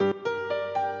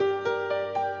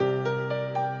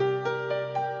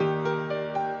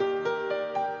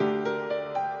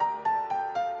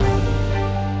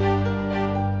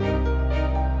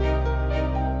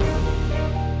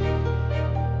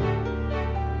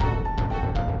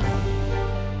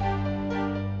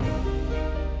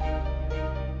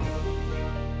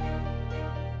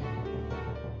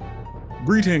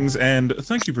Greetings, and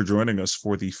thank you for joining us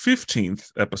for the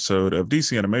 15th episode of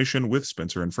DC Animation with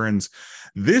Spencer and Friends.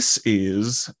 This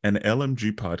is an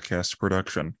LMG podcast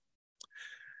production.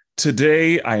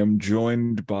 Today, I am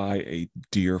joined by a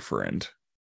dear friend.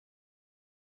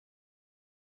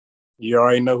 You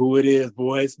already know who it is,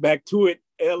 boys. Back to it.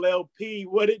 LLP,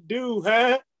 what it do,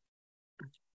 huh?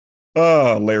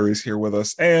 Larry's here with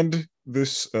us, and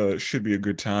this should be a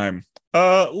good time.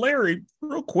 Larry,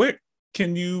 real quick,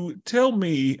 can you tell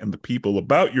me and the people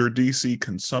about your DC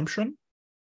consumption?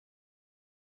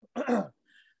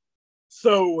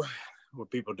 So, what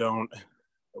people don't,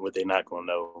 what they're not going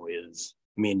to know is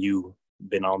me and you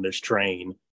been on this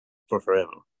train for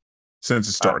forever. Since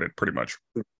it started, pretty much.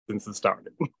 Since it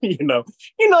started,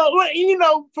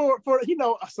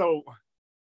 so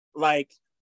like,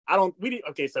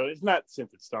 okay, so it's not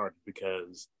since it started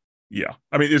because yeah,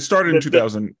 I mean, it started in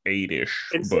 2008-ish.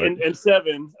 And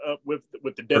seven with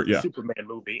the Death of Superman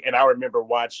movie. And I remember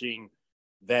watching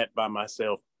that by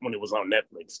myself when it was on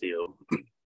Netflix still,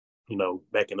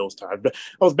 back in those times. But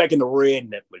I was back in the red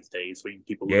Netflix days, for you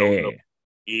people who don't know.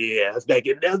 Yeah, that's back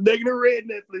in the red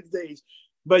Netflix days.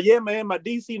 But yeah, man, my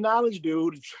DC knowledge,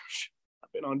 dude,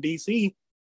 I've been on DC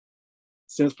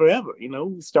since forever,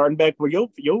 starting back where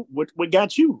what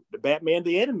got you? The Batman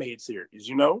the Animated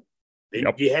Series,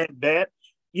 Yep. You had that.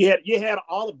 You had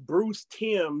all of Bruce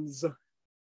Timm's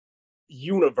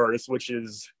universe, which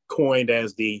is coined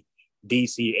as the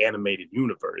DC Animated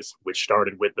Universe, which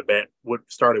started with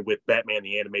Batman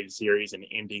the Animated Series and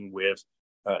ending with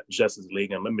Justice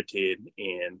League Unlimited,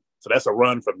 and so that's a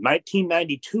run from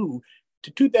 1992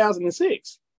 to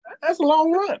 2006. That's a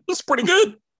long run. That's pretty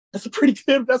good. That's a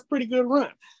pretty good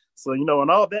run. So and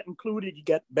all that included, you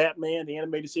got Batman the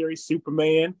Animated Series,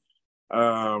 Superman.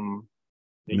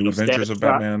 New Adventures of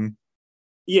Batman.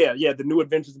 Yeah, the New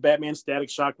Adventures of Batman. Static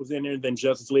Shock was in there, and then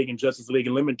Justice League and Justice League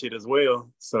Unlimited as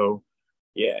well. So,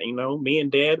 yeah, me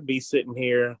and Dad would be sitting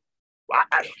here.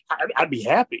 I'd be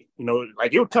happy,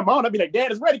 like it would come on. I'd be like,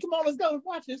 Dad is ready. Come on, let's go, let's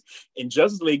watch this. And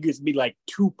Justice League used to be like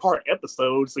 2-part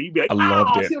episodes, so you'd be like, I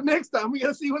loved it. Till next time, we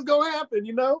gotta see what's gonna happen,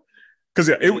 Because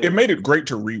it made it great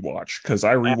to rewatch. Because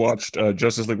I rewatched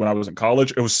Justice League when I was in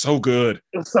college. It was so good.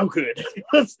 It was so good.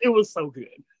 It was so good.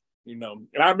 And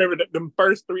I remember the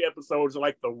first 3 episodes are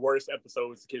like the worst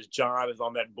episodes because John is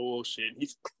on that bullshit.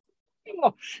 He's,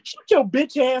 shut your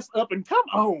bitch ass up and come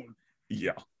on.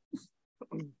 Yeah.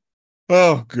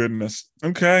 Oh goodness.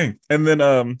 Okay. And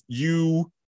then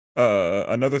you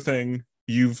another thing,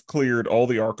 you've cleared all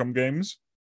the Arkham games.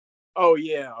 Oh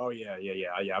yeah.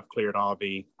 I've cleared all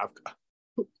the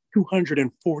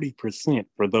 240%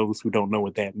 for those who don't know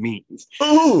what that means.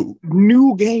 Oh,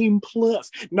 new game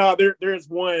plus. No, there's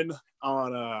one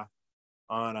on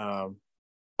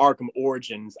Arkham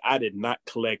Origins. I did not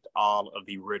collect all of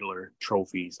the Riddler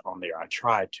trophies on there. I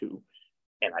tried to,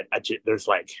 and I just, it's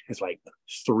like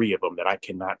 3 of them that I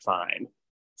cannot find.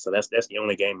 So that's the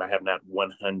only game I have not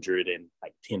 110%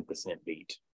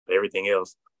 beat. But everything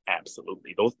else,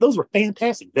 absolutely. Those were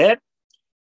fantastic.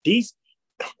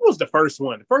 What was the first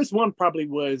one? The first one probably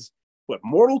was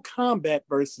Mortal Kombat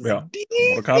versus DC.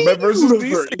 Mortal Kombat versus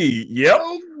DC. Yep.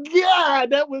 Oh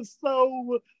God, that was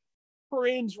so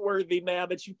cringeworthy now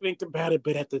that you think about it.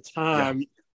 But at the time,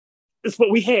 it's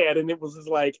what we had, and it was just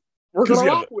like, we're gonna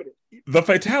rock with it. The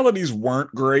fatalities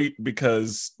weren't great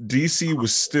because DC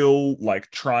was still like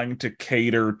trying to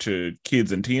cater to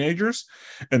kids and teenagers,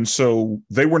 and so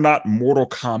they were not Mortal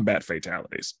Kombat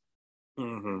fatalities.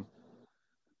 Mm-hmm.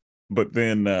 But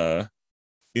then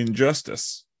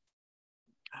Injustice.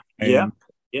 Yeah.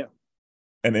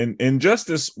 And in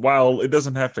Injustice, while it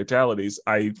doesn't have fatalities,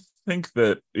 I think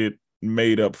that it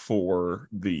made up for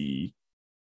the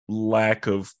lack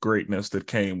of greatness that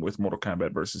came with Mortal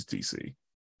Kombat versus DC.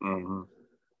 Mm-hmm.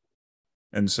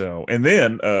 And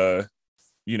then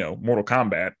Mortal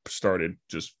Kombat started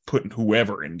just putting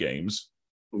whoever in games.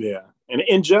 Yeah. And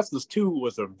Injustice 2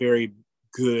 was a very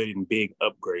good and big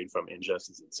upgrade from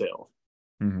Injustice itself.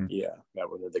 Mm-hmm. Yeah, that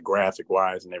was the graphic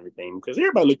wise and everything, because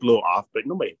everybody looked a little off, but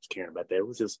nobody was caring about that. It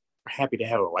was just happy to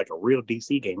have a real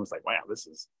DC game. It was like, wow, this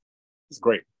is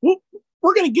great. Well,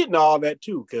 we're gonna get into all that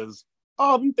too, because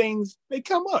all them things, they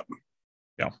come up.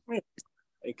 Yeah,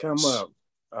 they come up.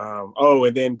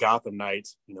 And then Gotham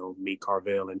Knights, me,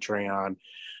 Carvel, and Treyon,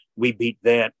 we beat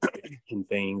that and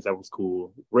things. That was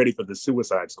cool. Ready for the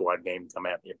Suicide Squad game to come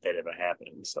out if that ever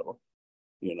happened. So,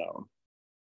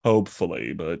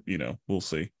 hopefully, but we'll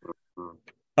see.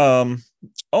 Mm-hmm.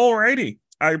 Alrighty.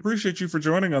 I appreciate you for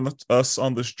joining us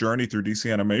on this journey through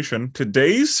DC animation.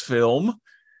 Today's film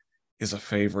is a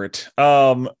favorite.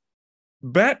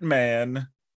 Batman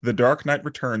The Dark Knight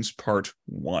Returns Part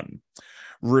 1.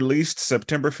 Released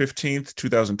September 15th,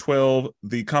 2012.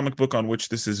 The comic book on which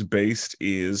this is based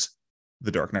is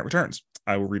The Dark Knight Returns.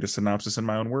 I will read a synopsis in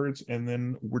my own words, and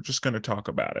then we're just going to talk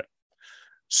about it.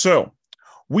 So,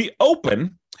 we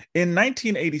open in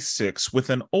 1986 with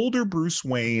an older Bruce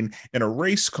Wayne in a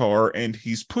race car, and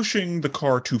he's pushing the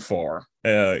car too far.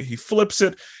 He flips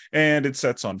it, and it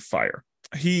sets on fire.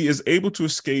 He is able to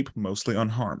escape mostly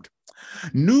unharmed.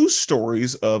 News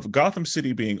stories of Gotham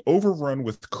City being overrun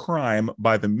with crime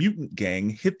by the mutant gang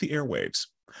hit the airwaves.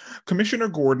 Commissioner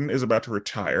Gordon is about to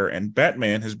retire, and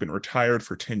Batman has been retired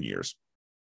for 10 years.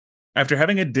 After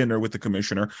having a dinner with the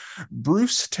commissioner,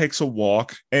 Bruce takes a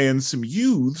walk, and some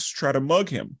youths try to mug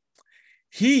him.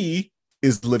 He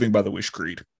is living by the Wish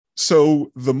Creed,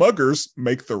 so the muggers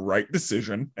make the right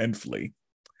decision and flee.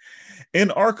 In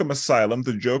Arkham Asylum,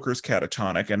 the Joker's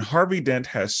catatonic, and Harvey Dent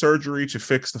has surgery to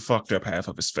fix the fucked up half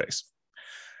of his face.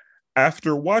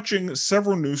 After watching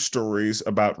several news stories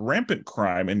about rampant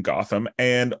crime in Gotham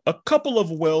and a couple of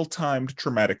well-timed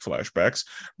traumatic flashbacks,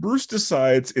 Bruce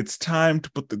decides it's time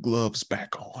to put the gloves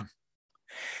back on.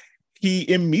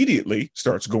 He immediately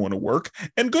starts going to work,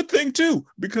 and good thing too,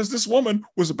 because this woman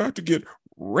was about to get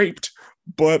raped,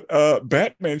 but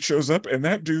Batman shows up and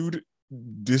that dude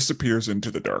disappears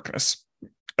into the darkness.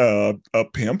 A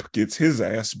pimp gets his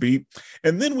ass beat,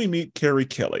 and then we meet Carrie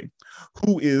Kelly,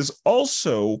 who is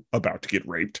also about to get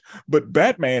raped, but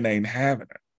Batman ain't having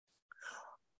it.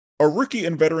 A rookie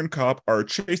and veteran cop are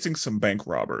chasing some bank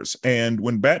robbers, and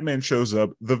when Batman shows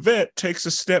up, the vet takes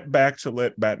a step back to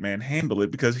let Batman handle it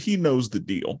because he knows the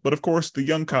deal. But of course, the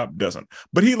young cop doesn't.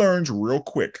 But he learns real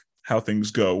quick how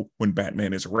things go when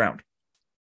Batman is around.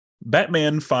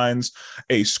 Batman finds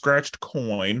a scratched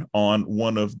coin on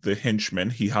one of the henchmen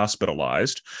he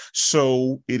hospitalized,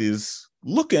 so it is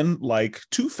looking like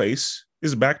Two-Face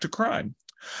is back to crime.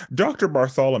 Dr.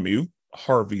 Bartholomew,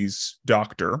 Harvey's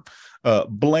doctor,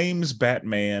 blames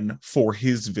Batman for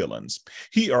his villains.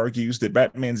 He argues that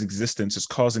Batman's existence is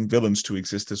causing villains to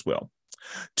exist as well.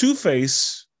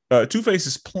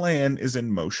 Two-Face's plan is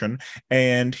in motion,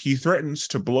 and he threatens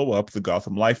to blow up the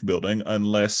Gotham Life building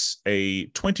unless a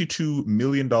 $22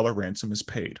 million ransom is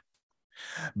paid.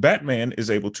 Batman is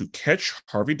able to catch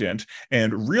Harvey Dent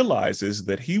and realizes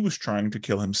that he was trying to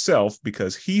kill himself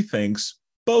because he thinks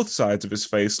both sides of his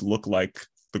face look like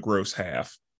the gross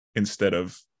half instead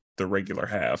of the regular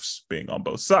halves being on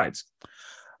both sides.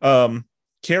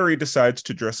 Carrie decides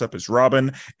to dress up as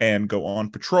Robin and go on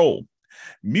patrol.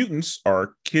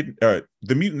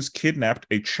 The mutants kidnapped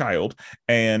a child,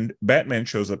 and Batman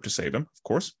shows up to save him, of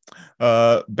course.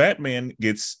 Batman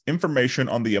gets information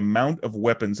on the amount of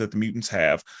weapons that the mutants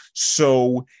have,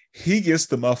 so he gets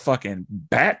the motherfucking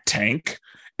bat tank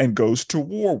and goes to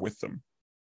war with them.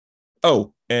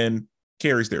 Oh, and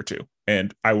Carrie's there too,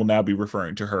 and I will now be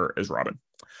referring to her as Robin.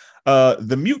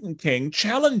 The Mutant King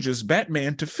challenges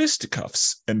Batman to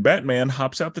fisticuffs, and Batman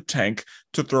hops out the tank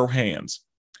to throw hands.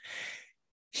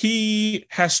 He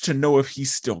has to know if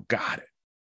he's still got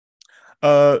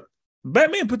it.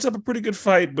 Batman puts up a pretty good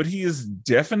fight, but he is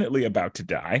definitely about to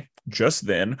die. Just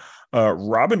then,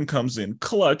 Robin comes in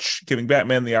clutch, giving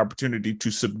Batman the opportunity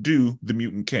to subdue the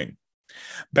Mutant King.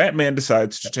 Batman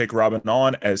decides to take Robin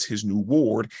on as his new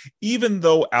ward, even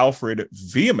though Alfred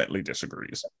vehemently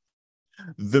disagrees.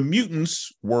 The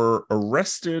mutants were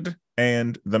arrested,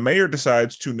 and the mayor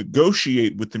decides to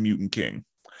negotiate with the Mutant King.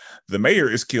 The mayor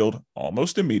is killed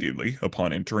almost immediately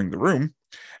upon entering the room,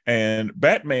 and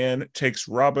Batman takes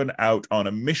Robin out on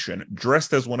a mission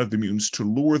dressed as one of the mutants to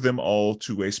lure them all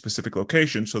to a specific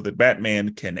location so that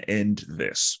Batman can end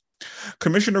this.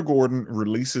 Commissioner Gordon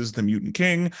releases the Mutant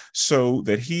King so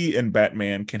that he and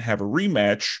Batman can have a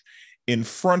rematch in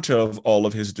front of all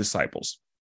of his disciples.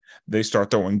 They start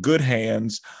throwing good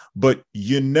hands, but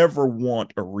you never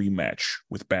want a rematch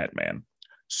with Batman.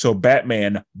 So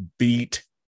Batman beat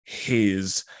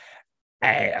his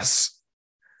ass.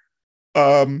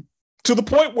 To the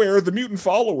point where the mutant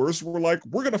followers were like,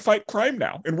 we're going to fight crime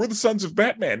now, and we're the sons of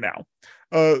Batman now.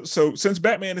 So since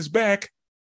Batman is back,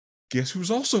 guess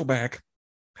who's also back?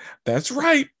 That's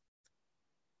right.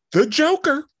 The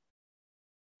Joker.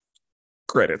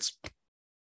 Credits.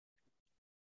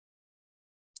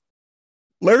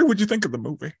 Larry, what'd you think of the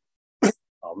movie?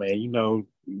 Oh man,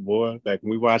 boy, back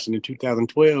when we watched it in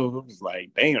 2012, it was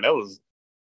like, damn, that was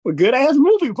a good ass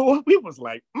movie, boy. It was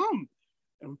like,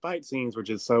 and fight scenes were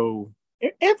just so,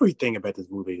 everything about this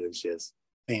movie is just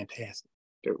fantastic.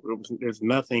 There's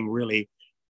nothing really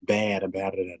bad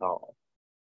about it at all.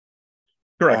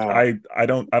 Correct. I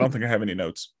don't think I have any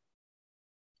notes.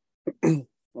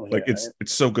 Like it's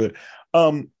so good.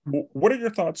 What are your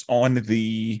thoughts on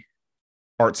the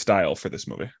art style for this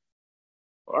movie?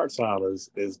 Art style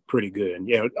is pretty good.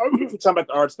 Yeah, talking about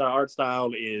the art style. Art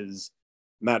style is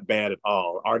not bad at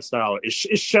all. Art style is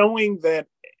showing that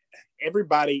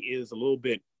everybody is a little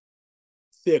bit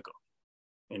thicker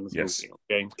in this movie,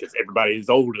 okay? Because everybody is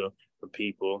older for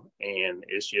people, and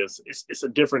it's a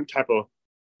different type of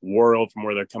world from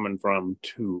where they're coming from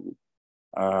too.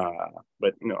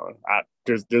 But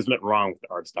there's nothing wrong with the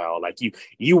art style. Like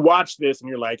you watch this and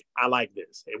you're like, I like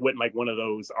this. It wasn't like one of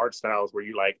those art styles where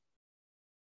you like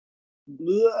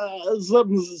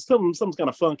something's kind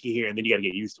of funky here, and then you got to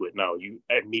get used to it. No, you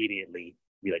immediately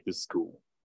be like, this is cool.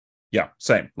 Yeah,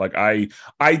 same. Like I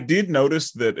did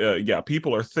notice that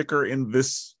people are thicker in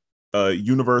this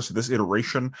universe, this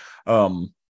iteration.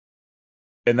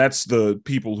 And that's the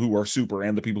people who are super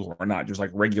and the people who are not, just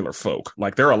like regular folk.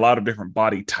 Like there are a lot of different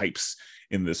body types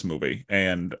in this movie,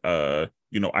 and I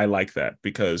like that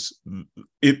because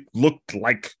it looked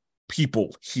like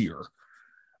people here.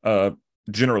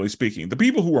 Generally speaking, the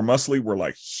people who were muscly were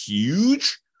like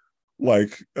huge,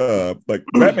 like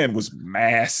Batman was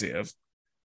massive,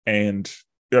 and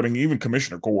I mean even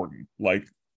Commissioner Gordon, like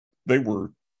they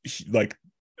were like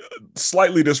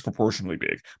slightly disproportionately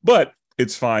big, but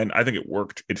it's fine. I think it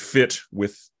worked. It fit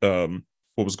with what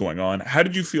was going on. How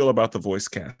did you feel about the voice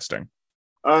casting?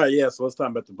 So let's talk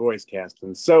about the voice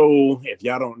casting. So if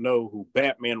y'all don't know who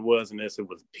Batman was in this, it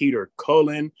was Peter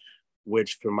Cullen,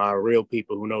 which for my real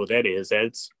people who know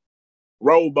that's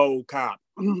RoboCop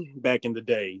back in the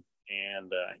day.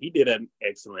 And he did an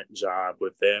excellent job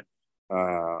with that.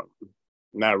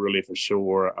 Not really for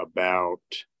sure about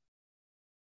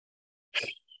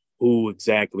who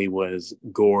exactly was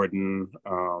Gordon.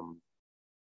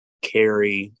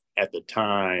 Carrie at the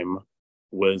time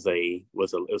was it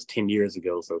was 10 years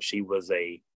ago, so she was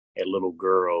a little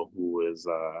girl who was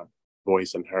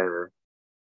voicing her.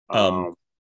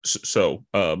 So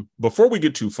before we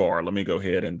get too far, let me go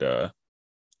ahead and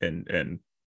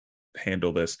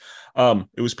handle this.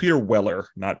 It was Peter Weller,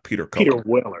 not Peter Cullen. Peter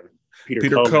Weller.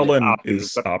 Peter Cullen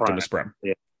is Optimus Prime.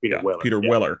 Yeah, Peter Weller. Peter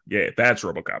Weller. Yeah, that's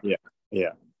RoboCop.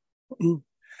 Yeah.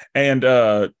 And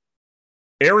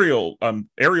Ariel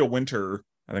Winter,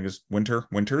 I think is Winter.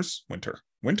 The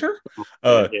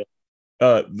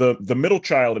middle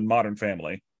child in Modern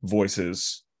Family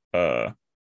voices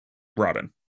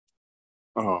Robin.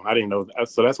 Oh, I didn't know that.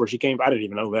 So that's where she came. I didn't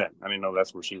even know that. I didn't know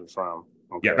that's where she was from.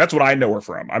 Okay. Yeah, that's what I know her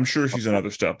from. I'm sure she's in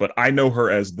other stuff, but I know her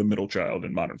as the middle child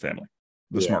in Modern Family,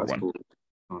 the smart one.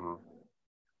 Cool.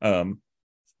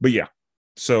 But yeah.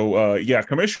 So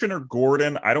Commissioner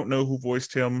Gordon, I don't know who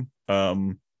voiced him.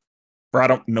 Or I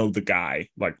don't know the guy.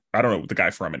 Like I don't know the guy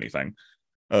from anything.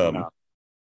 But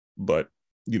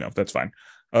that's fine.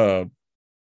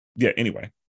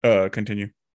 Anyway.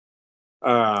 Continue.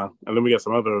 And then we got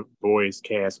some other voice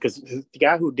cast because the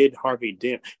guy who did Harvey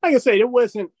Dent, like I said,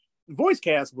 the voice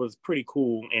cast was pretty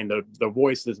cool, and the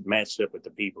voices matched up with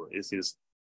the people. It's just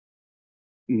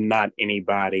not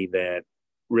anybody that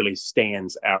really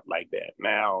stands out like that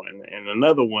now. And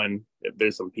another one,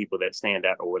 there's some people that stand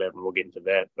out or whatever. We'll get into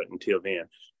that, but until then,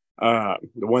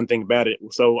 the one thing about it,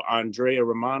 so Andrea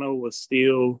Romano was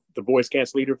still the voice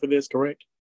cast leader for this, correct?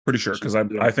 Pretty sure, because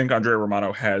I think Andrea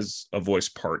Romano has a voice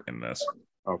part in this.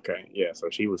 Okay, yeah.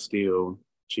 So she was still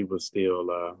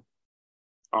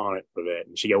on it for that,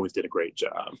 and she always did a great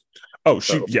job. Oh,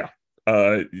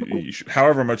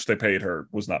 however much they paid her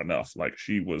was not enough. Like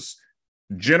she was,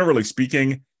 generally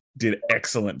speaking, did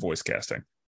excellent voice casting.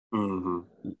 Mm-hmm.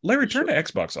 Larry, turn the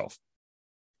Xbox off.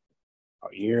 Oh,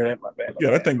 you hear that? My bad.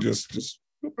 That thing just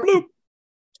bloop.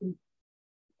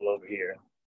 Over here.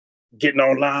 Getting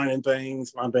online and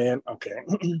things. My bad. Okay.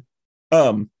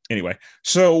 Anyway,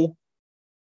 so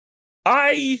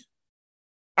I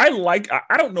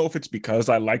don't know if it's because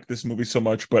I like this movie so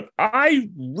much, but I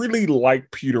really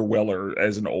like Peter Weller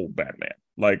as an old Batman.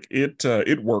 Like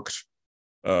it worked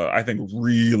I think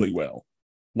really well.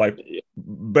 Like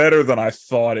better than I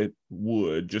thought it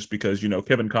would, just because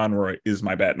Kevin Conroy is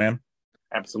my Batman.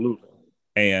 Absolutely.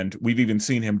 And we've even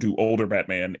seen him do older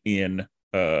Batman in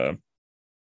Batman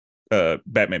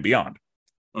Beyond.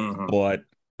 Mm-hmm. But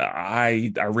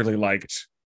I really liked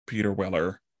Peter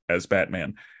Weller as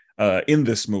Batman in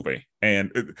this movie,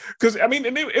 and because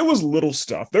it was little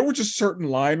stuff. There were just certain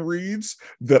line reads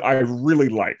that I really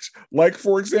liked. Like,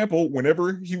 for example,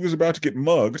 whenever he was about to get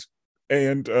mugged,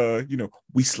 and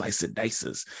we slice and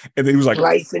dices, and then he was like,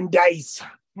 slice and dice.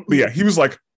 Yeah, he was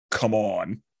like, come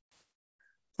on,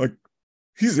 like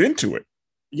he's into it.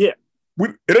 Yeah,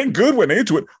 it ain't good when they're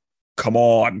into it. Come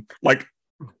on, like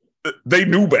they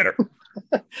knew better.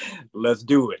 Let's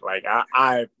do it. Like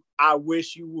I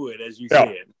wish you would, as you Yeah,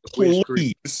 said. please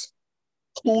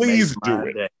do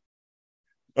it. Day.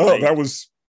 Oh, that was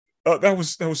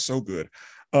so good.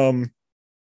 Yeah,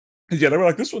 they were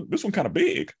like, this one kind of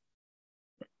big.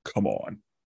 Come on.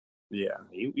 Yeah,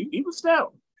 he was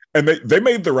stout. And they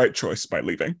made the right choice by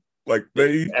leaving. Like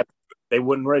they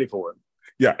weren't ready for it.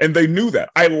 Yeah, and they knew that.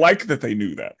 I like that they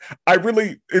knew that.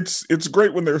 It's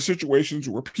great when there are situations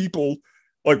where people,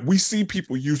 like, we see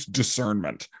people use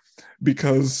discernment,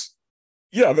 because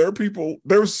there are people,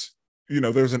 there's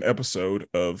an episode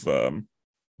of the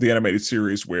animated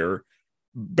series where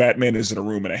Batman is in a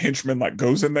room and a henchman like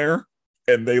goes in there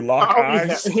and they lock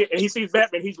eyes. Yeah. And he sees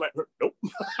Batman, he's like, nope.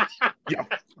 Yeah.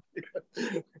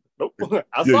 Nope.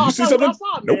 I saw something?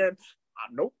 Nope. Man.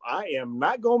 Nope. I am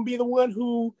not gonna be the one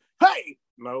who, hey,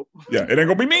 nope. Yeah, it ain't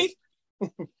gonna be me.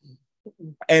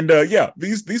 And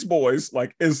these boys,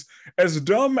 like, as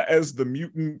dumb as the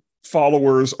mutant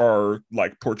followers are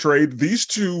like portrayed, these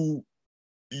two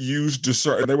used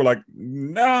discern. They were like,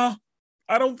 nah,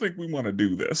 I don't think we want to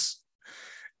do this.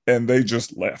 And they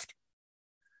just left.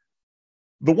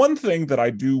 The one thing that I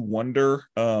do wonder,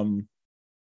 like,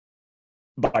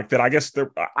 that I guess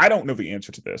I don't know the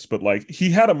answer to this, but like, he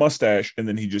had a mustache and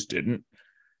then he just didn't.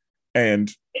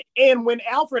 And when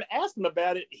Alfred asked him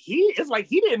about it, it's like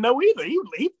he didn't know either.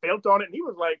 He felt on it and he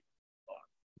was like,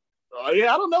 oh,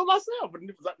 yeah, I don't know myself. And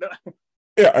he was like, no.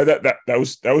 Yeah, that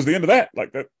was the end of that.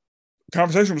 Like, that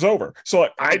conversation was over. So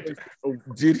like,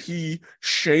 did he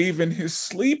shave in his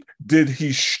sleep? Did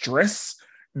he stress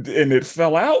and it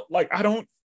fell out? Like, I don't.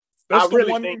 I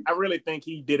really think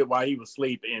he did it while he was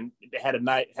asleep and had a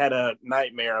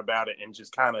nightmare about it and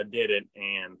just kind of did it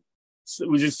and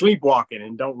was just sleepwalking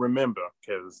and don't remember,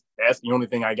 because that's the only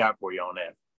thing I got for you on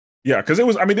that. Yeah, because it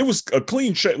was a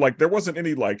clean shave. Like, there wasn't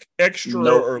any like extra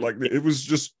or like, it was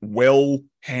just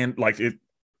like it.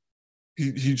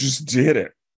 He just did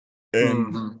it,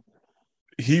 and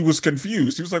he was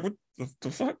confused. He was like, "What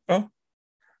the fuck?" Oh,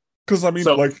 because I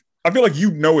feel like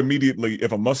immediately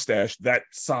if a mustache that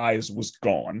size was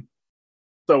gone.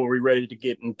 So are we ready to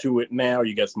get into it now? Or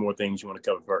you got some more things you want to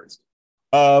cover first?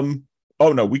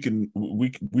 Oh no, we're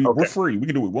free. We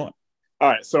can do what we want. All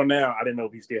right. So now I didn't know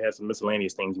if you still had some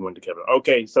miscellaneous things you wanted to cover.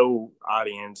 Okay. So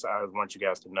audience, I want you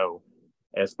guys to know,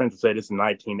 as Spenser said, it's in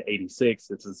 1986.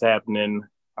 This is happening.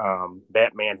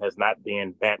 Batman has not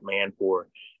been Batman for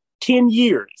 10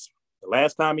 years. The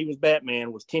last time he was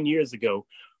Batman was 10 years ago.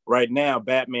 Right now,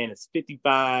 Batman is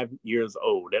 55 years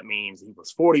old. That means he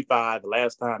was 45 the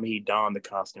last time he donned the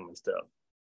costume and stuff.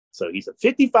 So he's a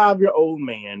 55-year-old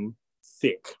man,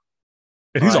 thick.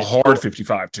 And he's a hard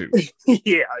 55 too.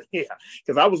 Yeah.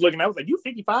 Because I was like, you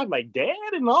 55 like Dad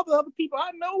and all the other people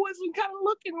I know wasn't kind of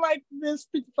looking like this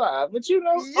 55, but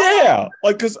yeah,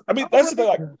 like, because that's the thing.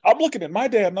 Like, I'm looking at my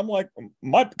dad and I'm like,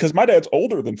 because my dad's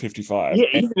older than 55. Yeah,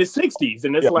 he's in his 60s,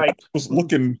 and it's like was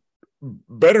looking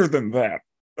better than that.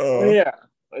 Yeah,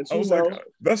 I was like,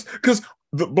 that's because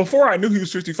before I knew he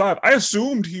was 55, I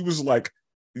assumed he was like,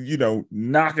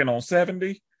 knocking on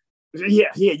 70. Yeah,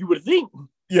 you would think.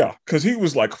 Yeah, because he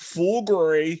was like full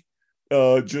gray,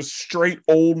 just straight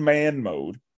old man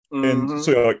mode. And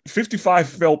so like 55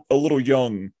 felt a little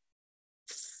young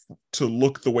to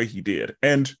look the way he did.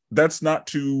 And that's not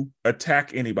to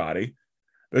attack anybody.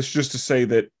 That's just to say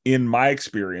that in my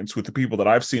experience with the people that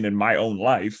I've seen in my own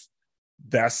life,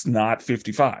 that's not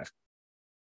 55.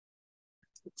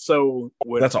 So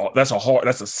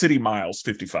that's a city miles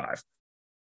 55.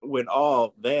 With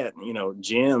all that,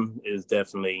 Jim is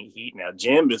definitely now.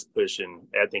 Jim is pushing.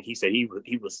 I think he said he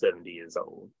was 70 years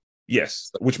old. Yes,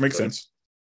 which makes sense.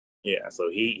 Yeah, so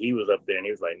he was up there and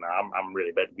he was like, "Nah, I'm really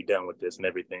about to be done with this and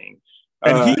everything."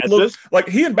 And he looked like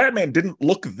he and Batman didn't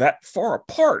look that far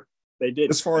apart. They did,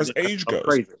 as far as age goes.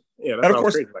 Crazy. Yeah, that's and of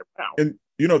course, crazy. Like, wow. And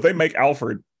they make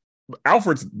Alfred.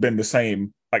 Alfred's been the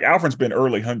same. Like, Alfred's been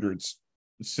early hundreds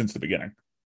since the beginning.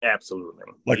 Absolutely.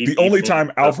 Like, the only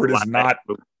time Alfred is not.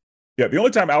 Yeah, the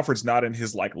only time Alfred's not in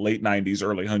his like late 90s,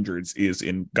 early hundreds is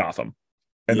in Gotham.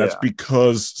 And that's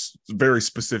because, very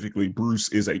specifically, Bruce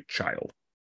is a child.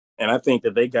 And I think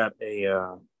that they got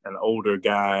an older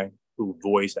guy who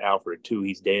voiced Alfred too.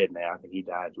 He's dead now. I think he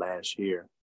died last year.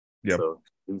 Yeah. So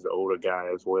he's an older guy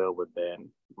as well with that.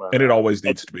 And it always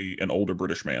needs to be an older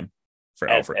British man for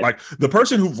Alfred. Like, the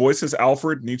person who voices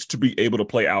Alfred needs to be able to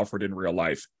play Alfred in real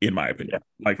life, in my opinion.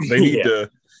 Yeah. Like, they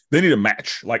need to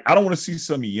match. Like, I don't want to see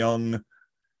some young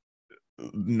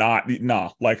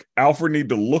like, Alfred need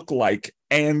to look like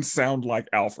and sound like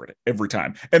Alfred every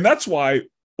time. And that's why,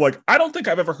 like, I don't think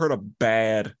I've ever heard a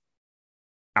bad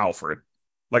Alfred.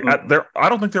 Like I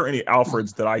don't think there are any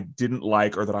Alfreds that I didn't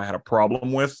like or that I had a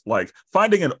problem with. Like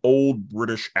finding an old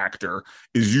British actor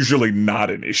is usually not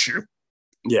an issue.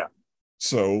 Yeah.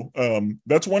 So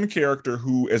that's one character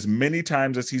who, as many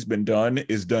times as he's been done,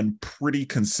 is done pretty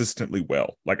consistently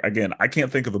well. Like, again, I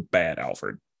can't think of a bad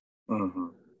Alfred. Mm-hmm.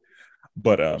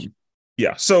 But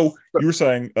yeah. So you were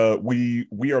saying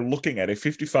we are looking at a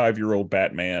 55-year-old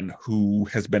Batman who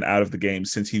has been out of the game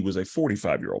since he was a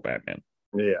 45-year-old Batman.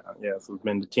 Yeah. So it's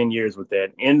been 10 years with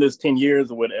that. In this 10 years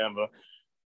or whatever,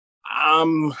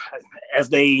 as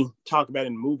they talk about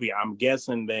in the movie, I'm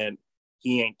guessing that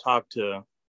he ain't talked to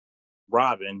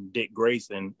Robin, Dick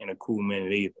Grayson, in a cool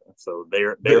minute either. So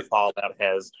their fallout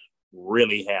has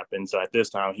really happened. So at this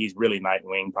time, he's really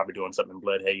Nightwing, probably doing something in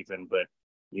Bloodhaven, but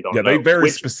you don't know. They very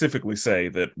specifically say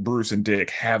that Bruce and Dick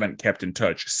haven't kept in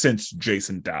touch since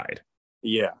Jason died.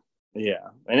 Yeah.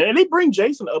 And they bring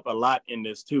Jason up a lot in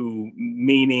this too,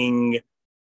 meaning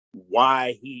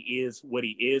why he is what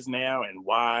he is now and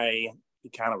why he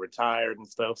kind of retired and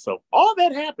stuff. So all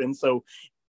that happened. So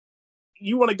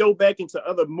you want to go back into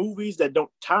other movies that don't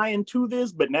tie into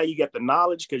this, but now you got the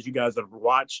knowledge because you guys have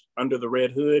watched Under the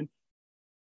Red Hood.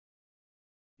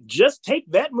 Just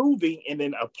take that movie and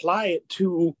then apply it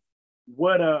to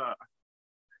what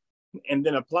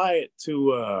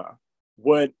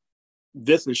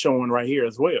this is showing right here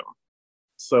as well.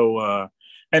 So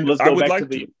and let's go back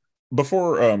to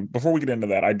before we get into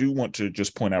that, I do want to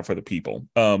just point out for the people,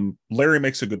 Larry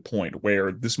makes a good point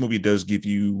where this movie does give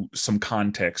you some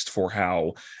context for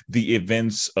how the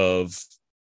events of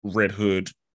Red Hood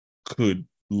could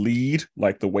lead,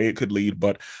 like the way it could lead.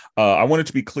 But I want it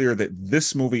to be clear that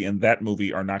this movie and that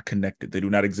movie are not connected. They do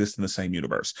not exist in the same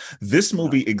universe. This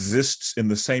movie exists in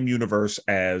the same universe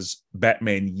as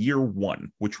Batman Year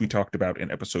One, which we talked about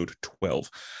in episode 12.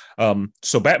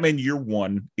 So Batman Year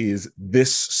One is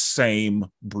this same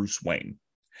Bruce Wayne.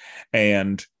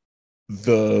 And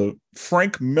the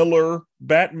Frank Miller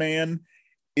Batman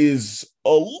is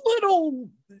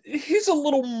he's a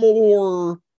little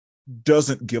more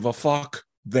doesn't give a fuck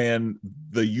than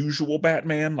the usual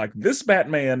Batman. Like this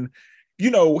Batman,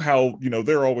 you know how,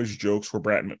 there are always jokes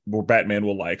where Batman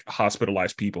will like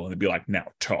hospitalize people and be like, now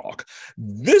talk.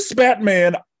 This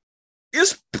Batman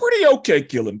is pretty okay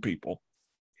killing people.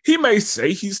 He may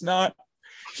say he's not.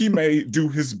 He may do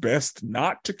his best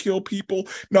not to kill people.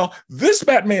 No, this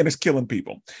Batman is killing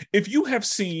people. If you have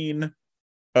seen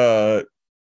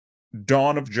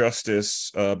Dawn of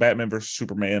Justice, Batman versus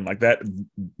Superman, like that,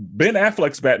 Ben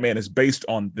Affleck's Batman is based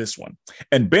on this one,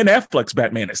 and Ben Affleck's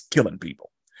Batman is killing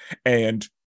people. And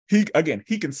he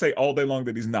can say all day long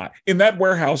that he's not. In that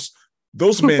warehouse,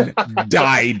 those men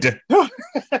died.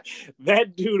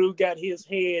 That dude who got his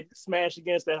head smashed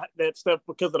against that stuff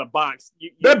because of the box.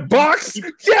 That box?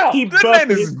 Yeah, he that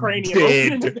man is cranium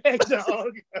dead. In the back,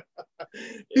 dog.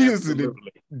 He is in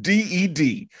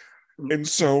DED. And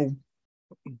so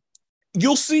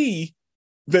you'll see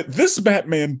that this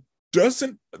Batman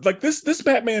doesn't like this. This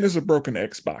Batman is a broken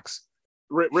Xbox.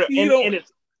 It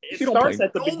starts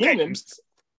at the beginning.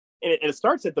 And it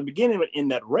starts at the beginning in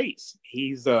that race.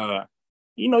 He's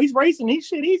he's racing.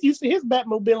 He's used to his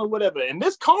Batmobile or whatever. And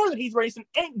this car that he's racing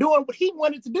ain't doing what he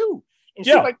wanted to do. And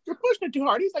she's like, "You're pushing it too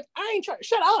hard." He's like, "I ain't trying.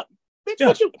 Shut up,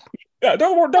 bitch." Yeah,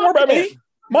 don't worry about me.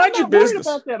 Mind your business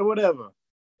about that or whatever.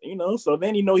 So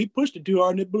then he pushed it too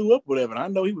hard and it blew up, whatever. And I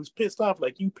know he was pissed off,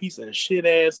 like, you piece of shit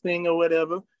ass thing or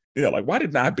whatever. Yeah, like, why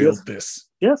didn't I build this?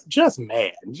 Just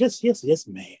mad. Just mad.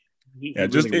 He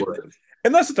really was.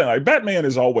 And that's the thing. Like, Batman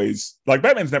is always like,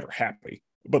 Batman's never happy,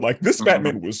 but like this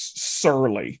Batman was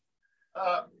surly.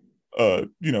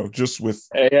 Just with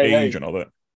age and all that.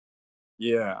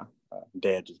 Yeah,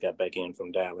 Dad just got back in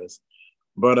from Dallas.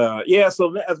 But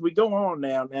so as we go on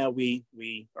now we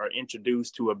are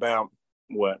introduced to about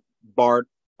what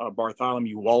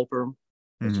Bartholomew Walper,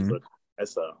 which is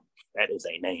that is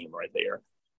a name right there.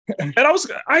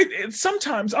 And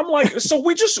sometimes I'm like, so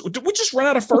we just run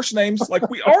out of first names. Like,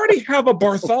 we already have a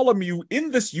Bartholomew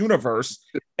in this universe,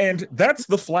 and that's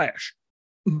the Flash.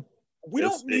 We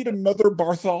don't need another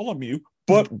Bartholomew,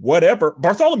 but whatever.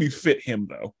 Bartholomew fit him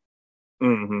though.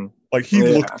 Mm-hmm. Like he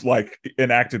looked like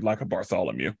and acted like a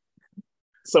Bartholomew.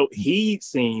 So he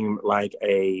seemed like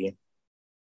a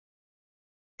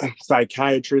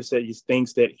psychiatrist that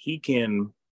thinks that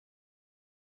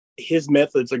his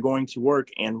methods are going to work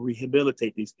and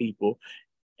rehabilitate these people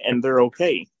and they're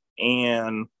okay.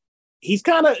 And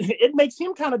it makes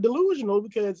him kind of delusional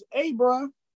because, hey, bro,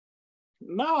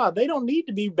 they don't need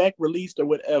to be back released or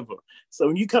whatever. So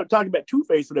when you talk about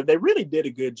Two-Face, they really did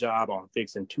a good job on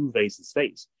fixing Two-Face's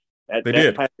face. That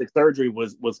plastic surgery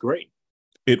was great.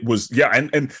 It was, yeah,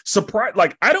 and surprise.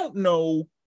 Like, I don't know.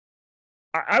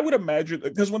 I would imagine,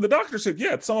 because when the doctor said,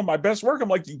 "Yeah, it's some of my best work," I'm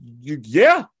like,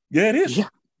 "Yeah, it is," Yeah.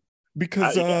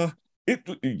 because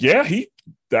he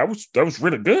that was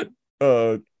really good.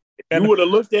 You And would have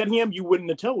looked at him, you wouldn't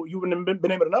have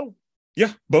been able to know.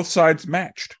 yeah, both sides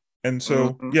matched, and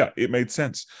so yeah, it made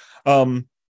sense.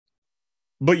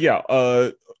 But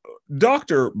yeah,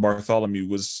 Dr. Bartholomew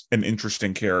was an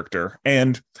interesting character,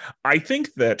 and I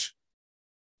think that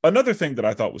another thing that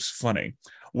I thought was funny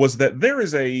was that there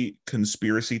is a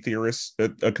conspiracy theorist,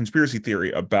 a conspiracy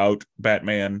theory about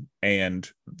Batman, and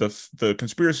the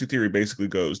conspiracy theory basically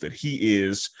goes that he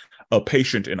is a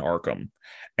patient in Arkham,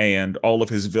 and all of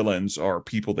his villains are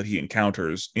people that he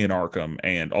encounters in Arkham,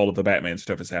 and all of the Batman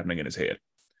stuff is happening in his head.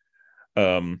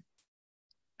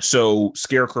 So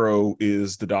Scarecrow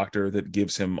is the doctor that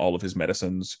gives him all of his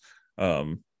medicines.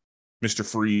 Mr.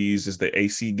 Freeze is the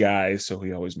AC guy, so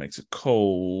he always makes it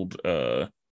cold.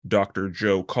 Dr.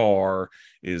 Joe Carr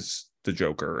is the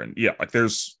Joker. And yeah, like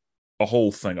there's a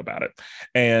whole thing about it.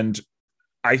 And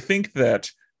I think that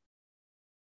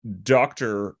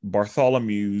Dr.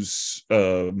 Bartholomew's,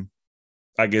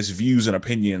 I guess, views and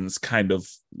opinions kind of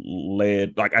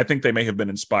led, like, I think they may have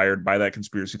been inspired by that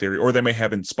conspiracy theory, or they may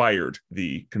have inspired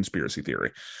the conspiracy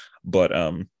theory. But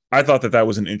I thought that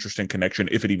was an interesting connection,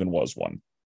 if it even was one.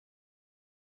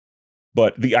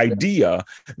 But the idea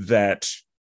that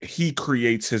he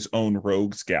creates his own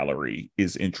rogues gallery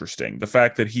is interesting. The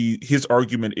fact that his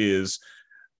argument is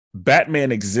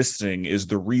Batman existing is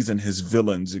the reason his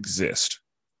villains exist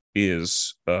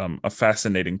is a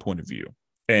fascinating point of view.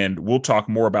 And we'll talk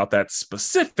more about that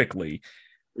specifically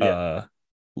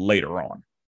later on.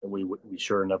 We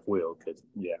sure enough will, because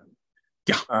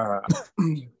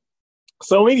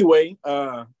so anyway,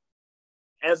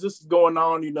 as this is going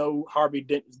on, Harvey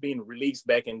Dent is being released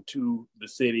back into the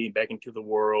city, back into the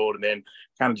world, and then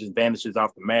kind of just vanishes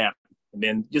off the map. And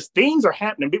then just things are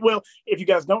happening. Well, if you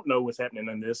guys don't know what's happening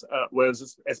in this,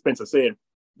 as Spencer said,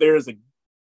 there is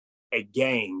a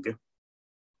gang.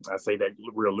 I say that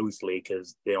real loosely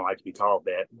because they don't like to be called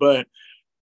that, but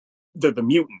they're the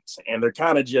mutants, and they're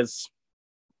kind of just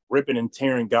ripping and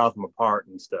tearing Gotham apart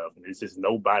and stuff. And there's just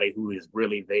nobody who is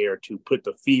really there to put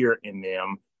the fear in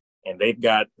them. And they've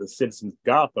got the citizens of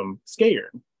Gotham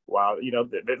scared while,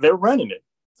 they're running it.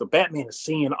 So Batman is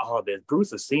seeing all this.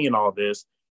 Bruce is seeing all this.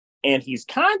 And he's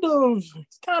kind of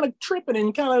tripping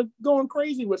and kind of going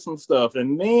crazy with some stuff.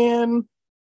 And then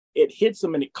it hits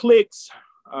him and it clicks.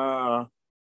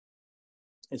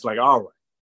 It's like, all right,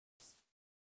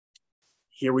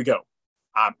 here we go.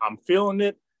 I'm feeling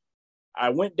it.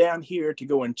 I went down here to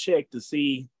go and check to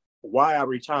see why I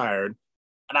retired,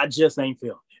 and I just ain't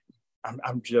feeling it.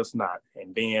 I'm just not.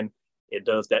 And then it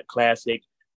does that classic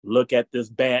look at this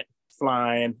bat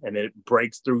flying, and it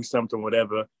breaks through something,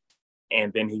 whatever.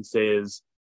 And then he says,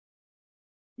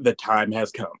 the time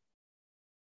has come.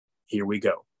 Here we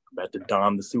go. I'm about to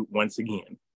don the suit once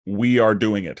again. We are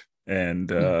doing it. And,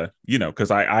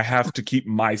 because I have to keep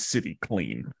my city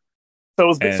clean. So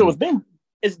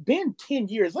it's been 10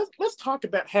 years. Let's talk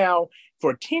about how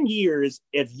for 10 years,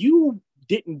 if you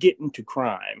didn't get into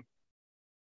crime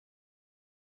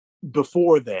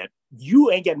before that,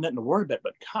 you ain't got nothing to worry about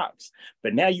but cops.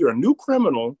 But now you're a new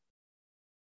criminal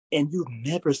and you've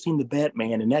never seen the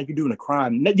Batman, and now you're doing a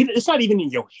crime. It's not even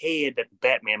in your head that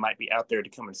Batman might be out there to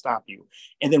come and stop you.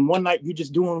 And then one night you're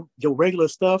just doing your regular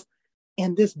stuff,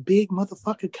 and this big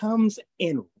motherfucker comes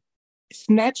and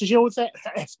snatches yours,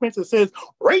 as Spencer says,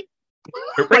 right?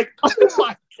 Like, oh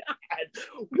my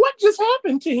God, what just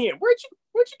happened to him? Where'd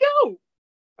you go?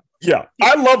 Yeah,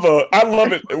 I love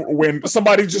it when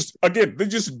somebody they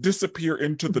just disappear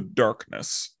into the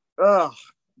darkness. Oh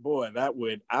boy,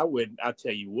 I'll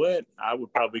tell you what, I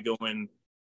would probably go and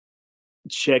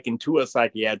check into a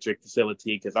psychiatric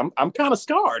facility because I'm kind of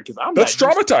scarred because that's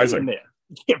traumatizing.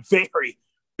 Yeah, very.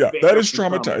 Yeah, that is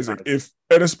traumatizing.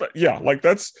 Like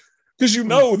that's because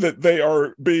that they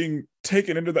are being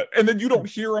taken into that, and then you don't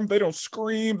hear them, they don't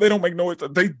scream, they don't make noise,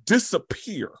 they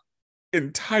disappear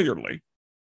entirely.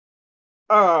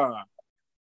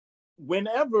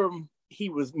 Whenever he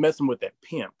was messing with that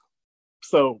pimp,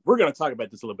 so we're gonna talk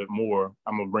about this a little bit more.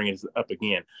 I'm gonna bring it up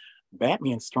again.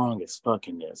 Batman's strong as fuck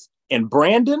in this, and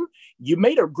Brandon, you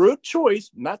made a good choice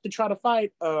not to try to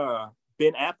fight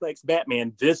Ben Affleck's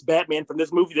Batman. This Batman from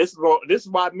this movie. This is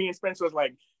why me and Spencer was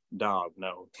like, dog,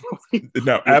 no.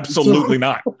 No, absolutely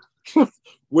not.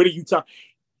 What are you talking?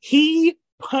 He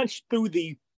punched through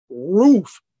the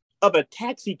roof of a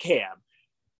taxi cab,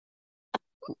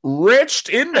 reached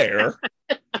in there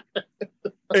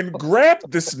and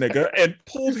grabbed this nigga and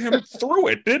pulled him through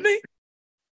it, didn't he?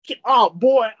 Oh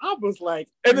boy, I was like,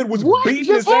 and then was what beating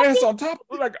just his happened? ass on top.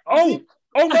 Like, oh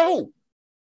no,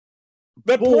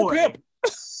 that poor pimp.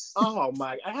 Oh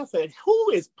my! I said,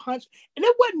 who is punch? And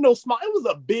it wasn't no small. It was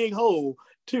a big hole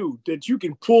too that you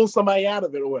can pull somebody out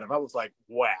of it or whatever. I was like,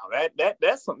 wow,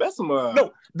 that's some.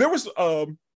 No, there was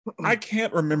I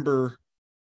can't remember.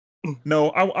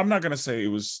 No, I'm not gonna say it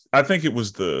was. I think it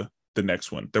was the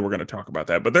next one that we're gonna talk about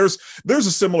that. But there's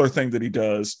a similar thing that he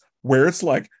does where it's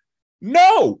like,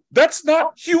 no, that's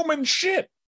not human shit.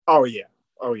 Oh yeah.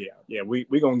 Oh yeah.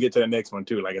 We're gonna get to the next one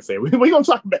too. Like I said, we're gonna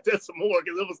talk about that some more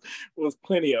because it was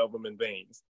plenty of them and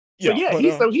things. So Yeah,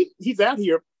 he's out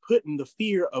here putting the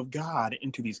fear of God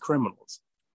into these criminals.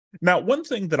 Now, one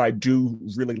thing that I do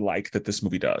really like that this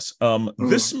movie does,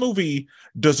 this movie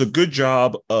does a good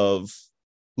job of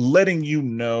letting you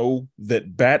know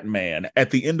that Batman,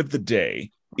 at the end of the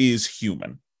day, is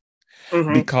human.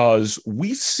 Because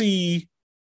we see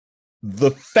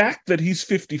the fact that he's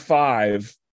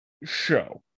 55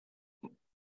 show.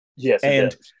 Yes,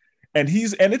 and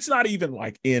it's not even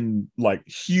like in like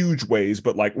huge ways,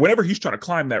 but like whenever he's trying to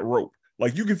climb that rope,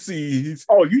 like you can see he's.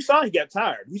 Oh, you saw he got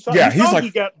tired. You saw like,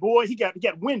 he got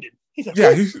winded. He's like,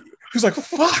 yeah, he's like,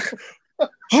 fuck.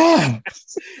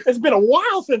 It's been a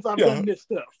while since I've done this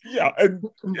stuff. Yeah,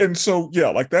 and so yeah,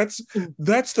 like that's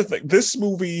the thing. This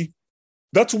movie,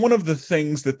 that's one of the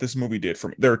things that this movie did for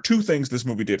me. There are two things this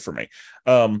movie did for me.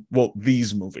 Well,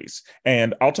 these movies,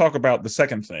 and I'll talk about the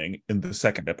second thing in the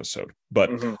second episode.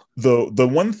 But the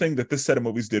one thing that this set of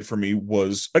movies did for me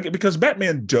was, again, because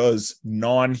Batman does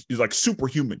like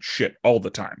superhuman shit all the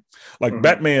time. Like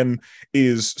Batman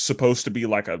is supposed to be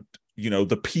like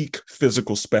the peak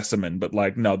physical specimen, but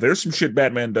like, no, there's some shit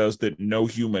Batman does that no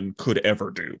human could ever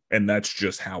do, and that's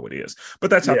just how it is. But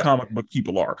that's how comic book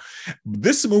people are.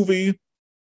 This movie,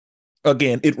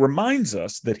 again, it reminds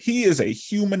us that he is a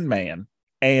human man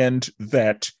and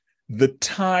that the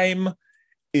time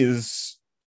is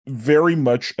very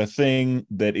much a thing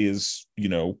that is,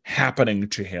 happening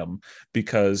to him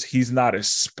because he's not as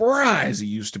spry as he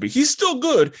used to be. He's still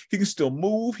good. He can still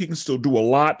move. He can still do a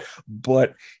lot,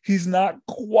 but he's not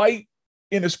quite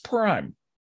in his prime.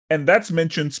 And that's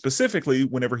mentioned specifically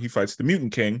whenever he fights the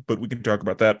Mutant King, but we can talk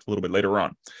about that a little bit later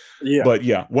on. Yeah. But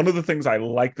yeah, one of the things I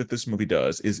like that this movie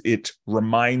does is it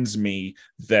reminds me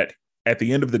that at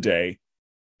the end of the day,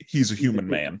 he's a human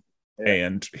man. Yeah.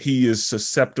 And he is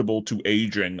susceptible to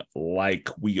aging like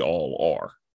we all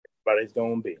are. But it's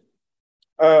going to be.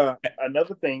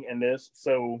 Another thing in this,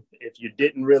 so if you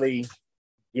didn't really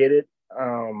get it,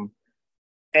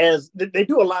 as they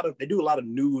do a lot of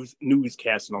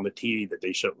newscasting on the TV that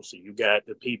they show. So you got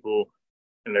the people,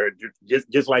 and they're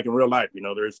just like in real life,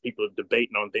 there's people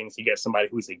debating on things. You got somebody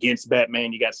who's against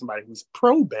Batman, you got somebody who's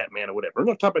pro Batman or whatever. We're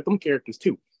going to talk about them characters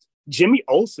too. Jimmy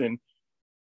Olsen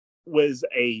was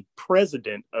a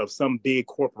president of some big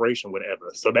corporation,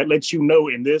 whatever. So that lets you know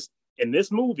in this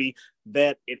movie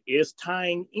that it is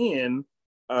tying in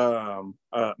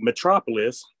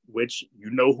Metropolis, which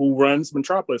who runs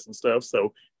Metropolis and stuff.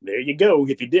 So there you go.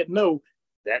 If you didn't know,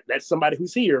 that's somebody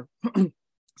who's here.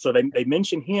 So they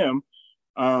mention him.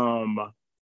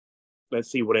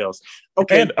 Let's see what else.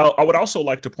 Okay. And I would also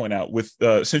like to point out, with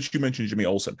since you mentioned Jimmy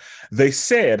Olsen, they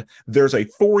said there's a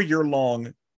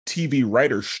 4-year-long TV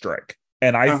writer's strike.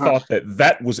 And I thought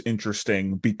that was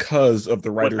interesting because of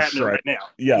the writer's strike. Right now.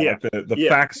 Yeah, like the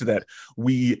facts that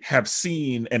we have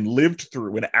seen and lived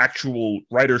through an actual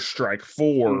writer's strike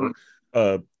for,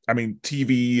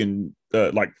 TV and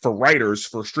like for writers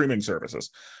for streaming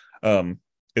services. At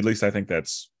least I think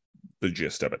that's the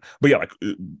gist of it. But yeah, like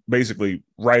basically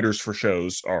writers for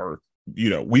shows are,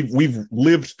 we've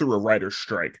lived through a writer's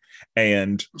strike.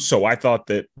 And so I thought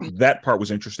that part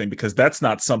was interesting because that's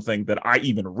not something that I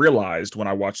even realized when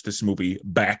I watched this movie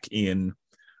back in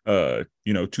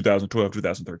 2012,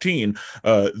 2013,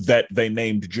 that they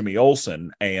named Jimmy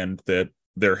Olsen and that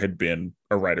there had been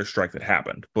a writer's strike that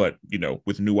happened. But,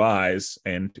 with new eyes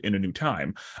and in a new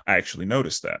time, I actually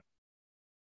noticed that.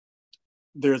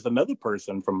 There's another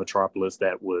person from Metropolis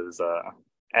that was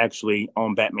actually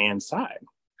on Batman's side.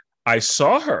 I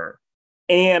saw her.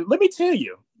 And let me tell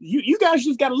you, you guys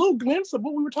just got a little glimpse of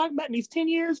what we were talking about in these 10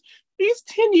 years. These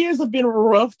 10 years have been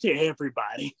rough to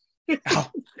everybody.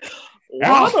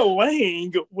 Lana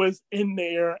Lang was in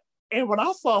there. And when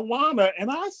I saw Lana, and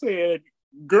I said,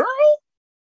 girl,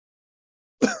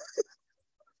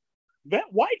 that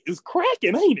white is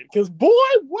cracking, ain't it? Because boy,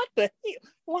 what the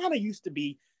hell? Lana used to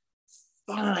be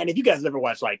fine. If you guys ever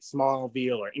watched like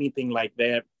Smallville or anything like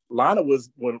that, Lana was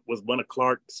one of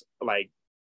Clark's like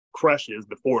crushes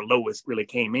before Lois really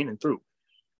came in and through.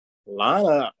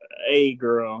 Lana, hey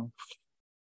girl,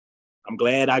 I'm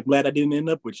glad I didn't end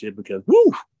up with you because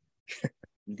woo,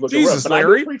 Jesus, but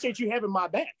Larry. I do appreciate you having my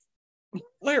back.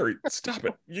 Larry, stop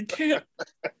it. You can't.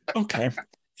 Okay.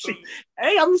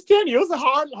 Hey, I'm just telling you, it was a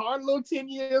hard little 10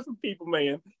 years for people,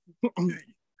 man.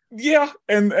 Yeah,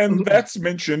 and that's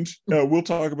mentioned. We'll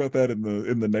talk about that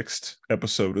in the next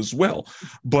episode as well.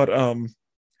 But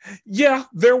yeah,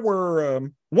 there were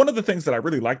one of the things that I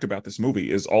really liked about this movie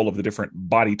is all of the different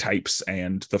body types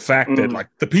and the fact that like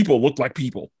the people look like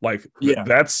people. Like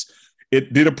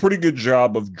it did a pretty good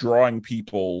job of drawing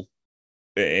people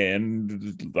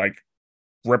and like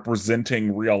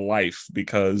representing real life,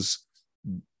 because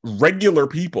regular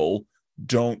people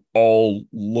don't all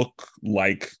look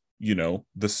like, you know,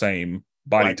 the same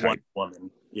body like type.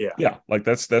 Woman. Yeah, like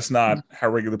that's not how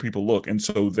regular people look. And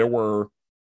so there were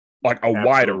like a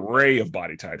wide array of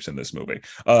body types in this movie,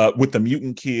 with the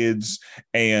mutant kids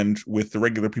and with the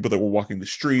regular people that were walking the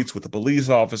streets, with the police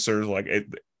officers, like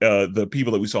the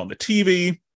people that we saw on the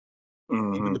TV,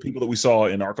 even the people that we saw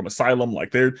in Arkham Asylum.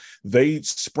 Like they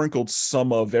sprinkled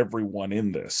some of everyone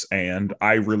in this, and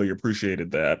I really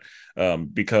appreciated that,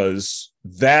 because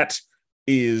that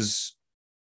is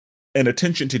an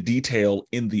attention to detail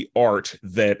in the art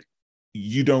that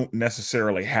you don't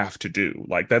necessarily have to do.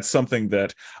 Like that's something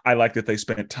that I like, that they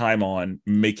spent time on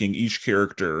making each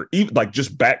character, even like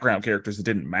just background characters that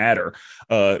didn't matter.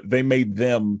 They made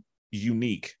them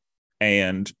unique,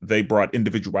 and they brought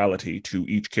individuality to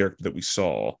each character that we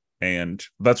saw. And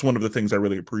that's one of the things I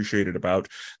really appreciated about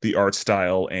the art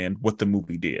style and what the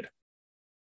movie did.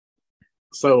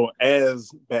 So as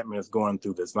Batman is going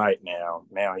through this night now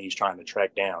he's trying to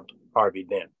track down Harvey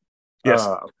Dent. Yes,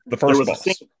 the first boss.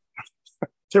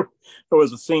 There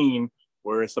was a scene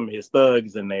where some of his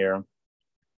thugs in there,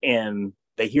 and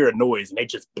they hear a noise, and they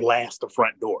just blast the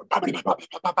front door.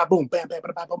 Boom, bam, bam,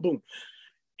 bam, boom.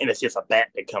 And it's just a bat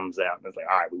that comes out. And it's like,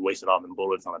 all right, we wasted all them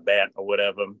bullets on a bat or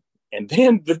whatever. And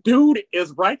then the dude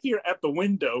is right here at the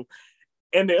window,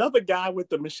 and the other guy with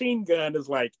the machine gun is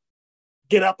like,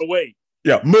 get out the way.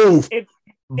 Yeah, move. And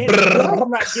does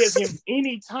not give him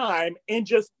any time and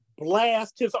just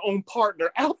blast his own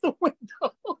partner out the window.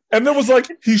 And there was like,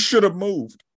 he should have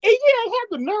moved. And yeah, I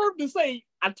had the nerve to say,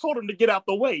 I told him to get out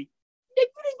the way. They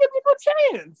didn't give me no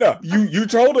chance. Yeah, you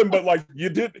told him, but like he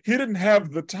didn't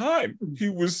have the time. He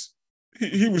was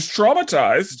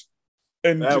traumatized.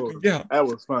 And that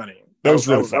was funny. That was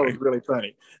really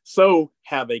funny. So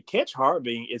how they catch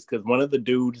Harvey is because one of the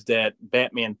dudes that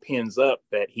Batman pins up,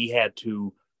 that he had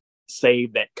to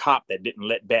save that cop that didn't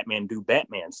let Batman do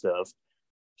Batman stuff.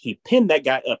 He pinned that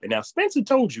guy up. And now Spencer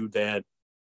told you that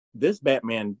this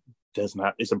Batman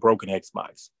it's a broken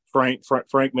Xbox.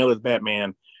 Frank Miller's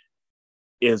Batman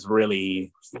is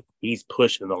really, he's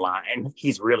pushing the line.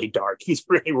 He's really dark. He's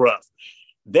really rough.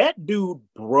 That dude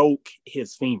broke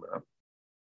his femur.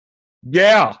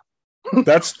 Yeah.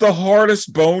 That's the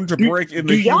hardest bone to break in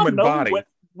the human body.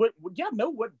 What y'all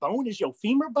know what bone is your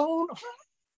femur bone?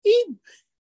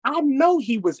 I know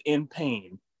he was in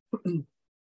pain.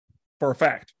 For a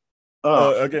fact.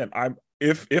 Again,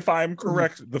 if I'm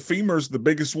correct, the femur's the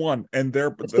biggest one, and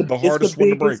they're the hardest one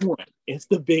to break. It's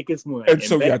the biggest one. And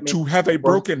so Batman, to have a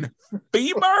broken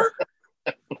femur,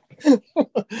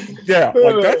 yeah,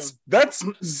 like that's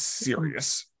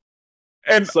serious.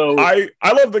 And so I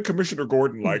love that Commissioner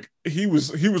Gordon, like he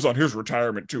was on his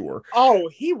retirement tour. Oh,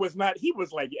 he was not. He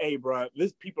was like, "Hey, bro,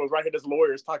 this people right here, this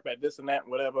lawyers talk about this and that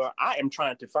and whatever. I am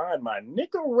trying to find my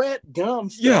nickel gum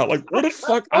stuff. Yeah, like what the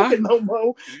fuck? No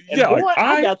more. And yeah, boy, like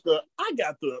I got the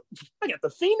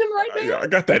fiending right now. Yeah, I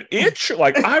got that itch.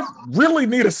 Like I really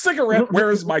need a cigarette.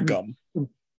 Where is my gum?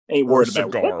 Ain't worried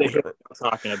about what the hell I'm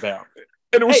talking about.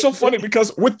 And it was so funny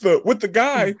because with the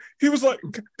guy, he was like,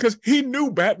 because he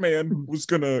knew Batman was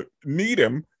gonna need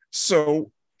him,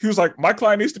 so he was like, "My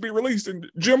client needs to be released." And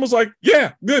Jim was like,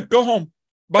 "Yeah, good, go home,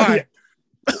 bye."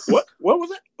 What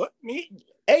was it? What me?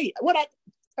 Hey, what I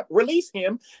release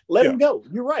him? Let him go.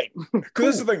 You're right.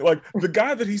 Because that's the thing. Like the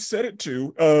guy that he said it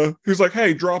to, he was like,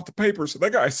 "Hey, drop the papers." So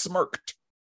that guy smirked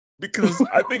because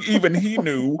I think even he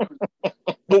knew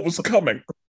what was coming.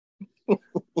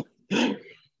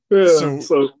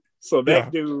 So that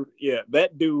dude,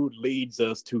 that dude leads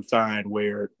us to find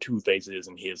where Two-Face is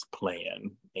in his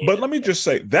plan. But let me just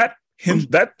say that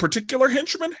particular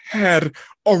henchman had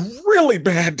a really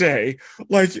bad day.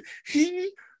 Like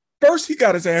he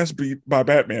got his ass beat by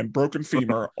Batman, broken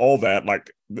femur, all that,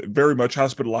 like very much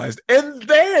hospitalized, and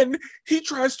then he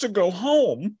tries to go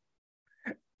home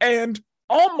and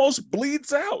almost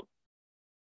bleeds out.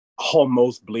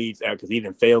 Almost bleeds out because he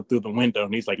even fell through the window,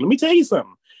 and he's like, "Let me tell you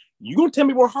something. You're going to tell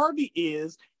me where Harvey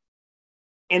is,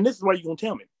 and this is why you're going to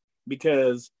tell me.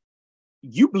 Because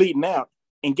you bleeding out,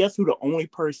 and guess who the only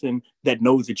person that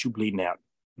knows that you bleeding out?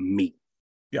 Me.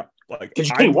 Yeah, like because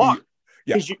you can't walk.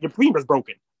 Yeah, your femur's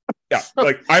broken. Yeah,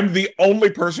 like I'm the only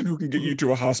person who can get you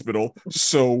to a hospital.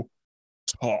 So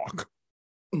talk.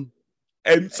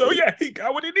 And so yeah, he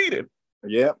got what he needed.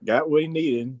 Yeah, got what he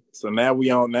needed. So now we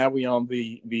on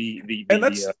the and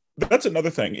that's another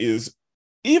thing is,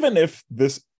 even if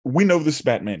we know this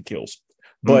Batman kills,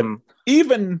 but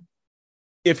even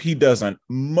if he doesn't,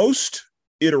 most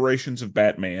iterations of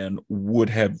Batman would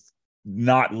have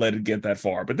not let it get that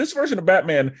far. But this version of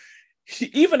Batman,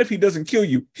 even if he doesn't kill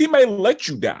you, he may let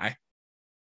you die.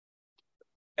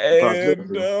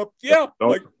 And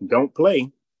don't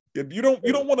play. You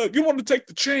don't want to take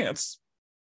the chance.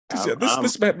 Because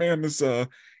this Batman is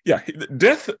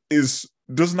death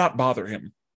does not bother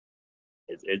him.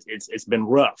 It's been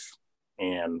rough,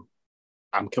 and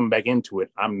I'm coming back into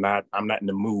it. I'm not in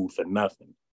the mood for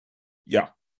nothing. Yeah,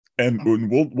 and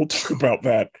we'll talk about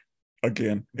that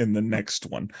again in the next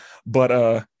one.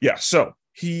 But so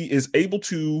he is able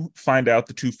to find out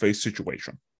the Two-Face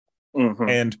situation,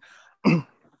 and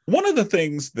one of the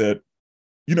things that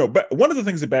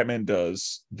Batman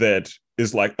does that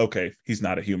is like, okay, he's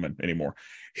not a human anymore.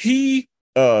 He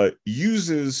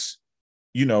uses,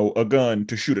 a gun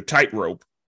to shoot a tightrope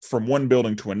from one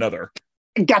building to another.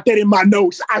 I got that in my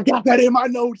notes. My boy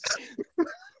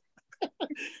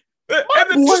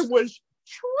was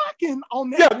trucking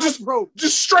on that rope.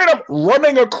 Just straight up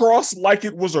running across like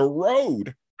it was a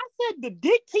road. I said, did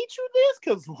Dick teach you this?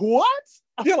 Because what?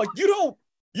 Yeah, like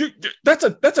that's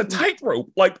a tightrope.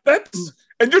 Like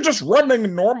and you're just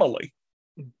running normally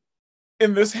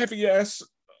in this heavy ass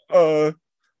like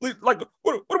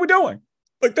what are we doing?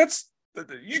 Like that's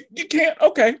you can't.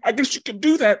 Okay, I guess you can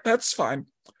do that. That's fine.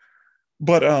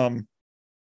 But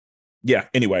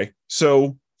anyway,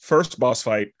 so first boss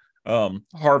fight,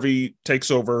 Harvey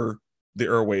takes over the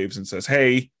airwaves and says,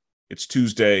 "Hey, it's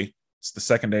Tuesday. It's the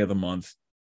second day of the month.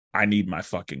 I need my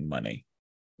fucking money."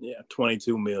 Yeah,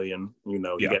 22 million. You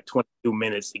got 22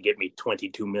 minutes to get me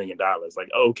 $22 million. Like,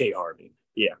 okay, Harvey.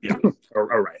 Yeah. All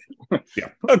right. Yeah.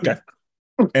 Okay.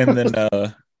 And then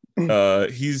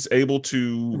he's able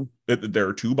to. There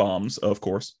are two bombs, of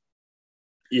course.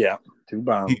 Yeah, two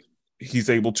bombs.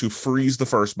 He's able to freeze the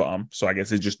first bomb, so I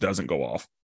guess it just doesn't go off.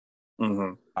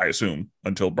 I assume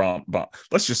until bomb.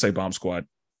 Let's just say Bomb Squad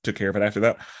took care of it after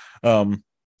that. And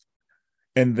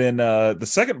then the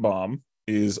second bomb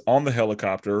is on the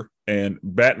helicopter, and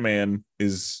Batman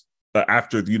is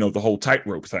after the whole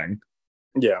tightrope thing.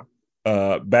 Yeah.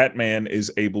 Batman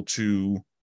is able to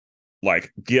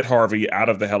get Harvey out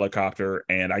of the helicopter,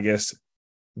 and I guess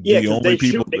they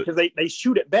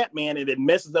shoot at Batman, and it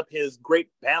messes up his great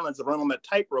balance of running on that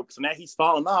tightrope. So now he's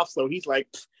falling off. So he's like,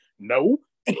 no.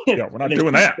 Yeah, we're not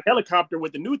doing that. The helicopter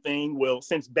with the new thing. Well,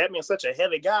 since Batman's such a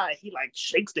heavy guy, he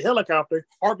shakes the helicopter.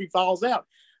 Harvey falls out.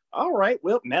 All right,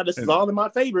 well, now this is all in my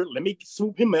favor. Let me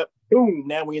swoop him up. Boom!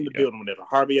 Now we in the building with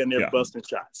Harvey in there busting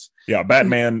shots. Yeah,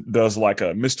 Batman does a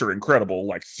Mr. Incredible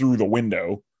through the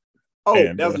window. Oh,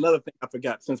 that was another thing I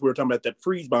forgot. Since we were talking about that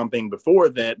freeze bomb thing before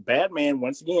that, Batman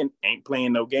once again ain't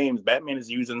playing no games. Batman is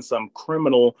using some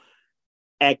criminal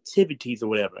activities or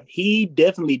whatever. He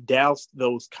definitely doused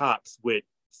those cops with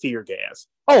tear gas.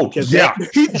 Oh, yeah,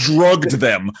 he drugged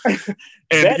them. And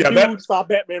that dude saw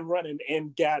Batman running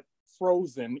and got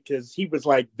frozen because he was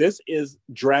like, this is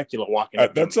Dracula walking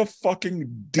that's a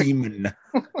fucking demon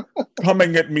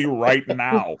coming at me right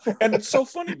now. And it's so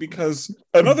funny because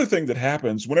another thing that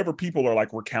happens whenever people are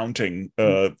recounting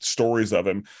stories of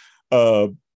him,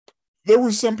 there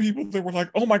were some people that were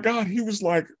like, oh my god, he was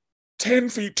 10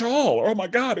 feet tall, or oh my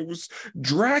god, it was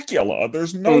Dracula,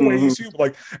 there's no way he's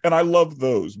human. And I love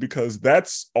those because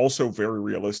that's also very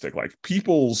realistic.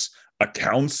 People's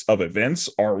accounts of events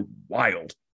are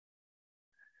wild.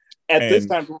 This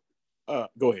time,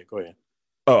 go ahead. Go ahead.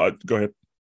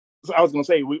 So I was going to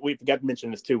say, we forgot to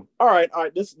mention this too. All right.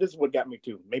 This is what got me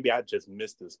too. Maybe I just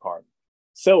missed this part.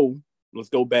 So let's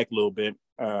go back a little bit.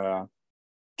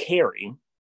 Carrie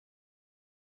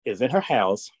is in her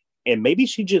house, and maybe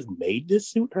she just made this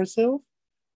suit herself.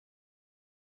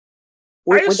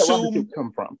 Where'd the Robin suit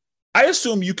come from? I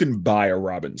assume you can buy a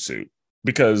Robin suit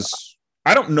because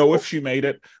I don't know if she made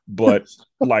it, but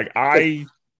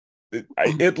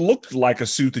it looked like a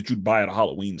suit that you'd buy at a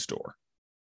Halloween store.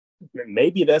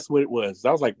 Maybe that's what it was.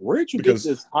 I was like, where'd you get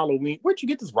this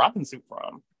Robin suit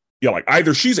from? Yeah,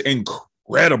 either she's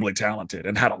incredibly talented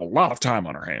and had a lot of time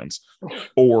on her hands,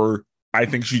 or I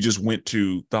think she just went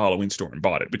to the Halloween store and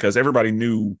bought it because everybody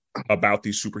knew about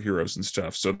these superheroes and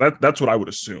stuff. So that's what I would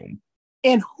assume.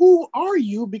 And who are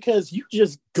you? Because you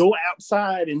just go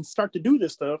outside and start to do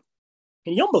this stuff.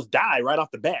 and you almost die right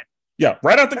off the bat. Yeah,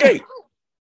 right out the gate.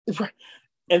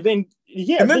 And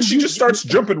then she just starts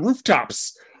jumping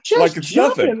rooftops. Just like it's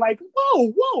jumping, nothing. like,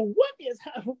 whoa,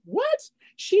 what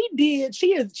she did?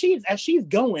 She's as she's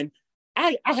going.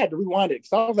 I had to rewind it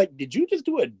because I was like, did you just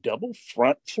do a double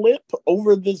front flip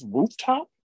over this rooftop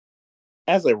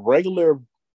as a regular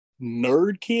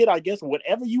nerd kid? I guess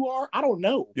whatever you are, I don't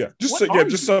know. Yeah, just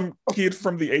some kid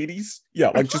from the 80s. Yeah,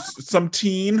 like just some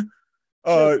teen.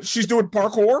 She's doing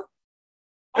parkour.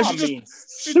 And she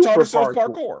taught herself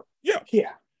parkour. Yeah.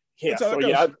 So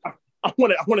yeah, I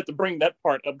wanted to bring that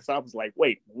part up because I was like,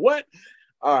 wait, what?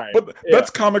 All right. But that's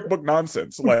comic book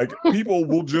nonsense. Like people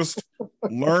will just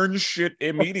learn shit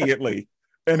immediately.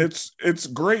 And it's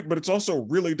great, but it's also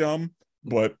really dumb.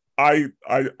 But I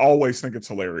always think it's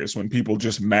hilarious when people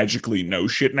just magically know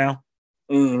shit now.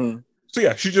 Mm-hmm. So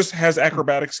yeah, she just has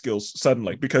acrobatic skills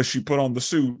suddenly because she put on the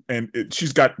suit and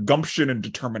she's got gumption and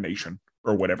determination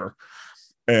or whatever.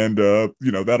 And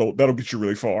that'll get you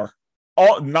really far.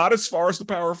 Not as far as the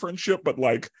power of friendship, but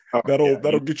like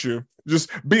that'll get you just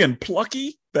being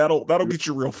plucky. That'll get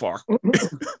you real far.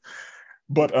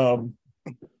 But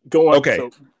going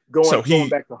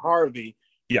back to Harvey.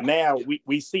 Yeah. Now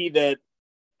we see that,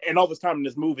 and all this time in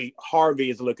this movie, Harvey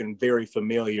is looking very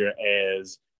familiar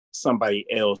as somebody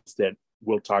else that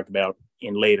we'll talk about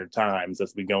in later times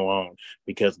as we go on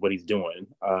because what he's doing.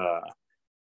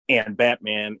 And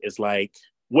Batman is like,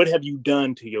 what have you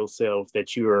done to yourself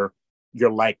that you're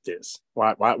like this?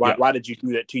 Why did you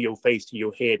do that to your face, to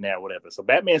your head now, whatever? So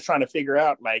Batman's trying to figure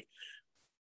out like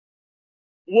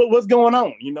what's going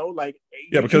on,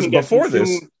 because before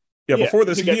this,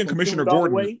 he and Commissioner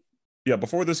Gordon. Yeah,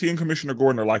 before this, he and Commissioner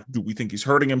Gordon are like, do we think he's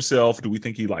hurting himself? Do we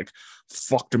think he like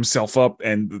fucked himself up?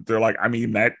 And they're like, I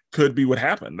mean, that could be what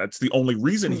happened. That's the only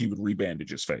reason he would rebandage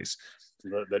his face.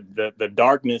 The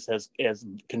darkness has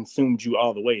consumed you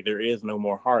all the way. There is no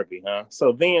more Harvey, huh?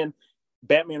 So then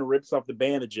Batman rips off the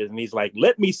bandages and he's like,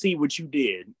 let me see what you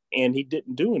did. And he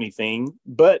didn't do anything.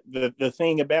 But the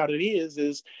thing about it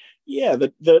is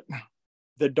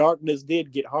the darkness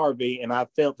did get Harvey, and I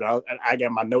felt it. I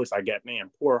got my notes. I got,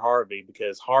 man, poor Harvey,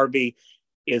 because Harvey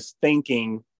is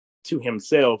thinking to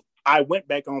himself, I went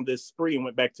back on this spree and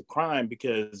went back to crime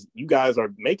because you guys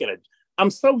are making it. I'm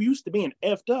so used to being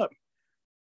effed up.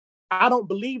 I don't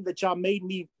believe that y'all made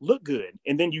me look good.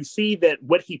 And then you see that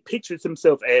what he pictures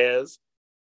himself as,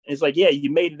 it's like, yeah,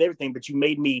 you made it everything, but you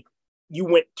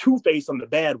went Two-Face on the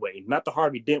bad way, not the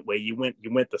Harvey Dent way. You went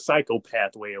the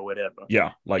psychopath way or whatever.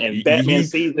 Yeah. Like, and Batman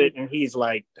sees it and he's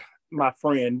like, my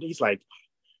friend, he's like,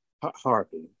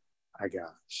 Harvey, I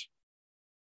gosh.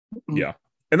 Yeah.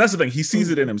 And that's the thing. He sees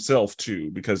it in himself too,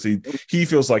 because he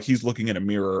feels like he's looking in a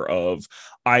mirror of,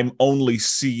 I'm only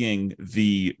seeing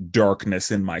the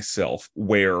darkness in myself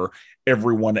where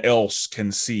everyone else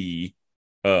can see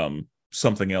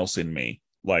something else in me.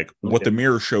 Like what the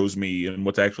mirror shows me and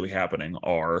what's actually happening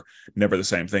are never the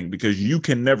same thing, because you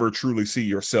can never truly see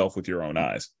yourself with your own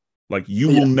eyes. Like you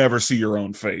will never see your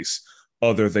own face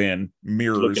other than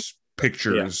mirrors,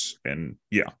 pictures, and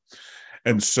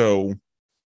And so,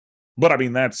 but I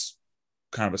mean, that's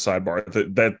kind of a sidebar.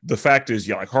 That the fact is,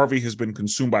 like Harvey has been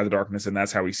consumed by the darkness, and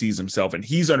that's how he sees himself. And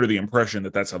he's under the impression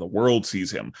that that's how the world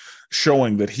sees him,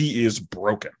 showing that he is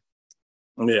broken.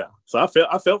 Yeah, so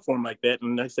I felt for him like that,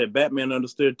 and I said Batman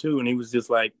understood too, and he was just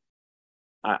like,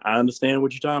 I understand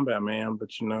what you're talking about, man, but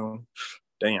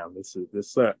damn, this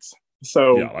sucks.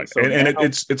 So yeah,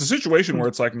 it's a situation where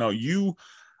it's like, no,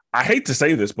 I hate to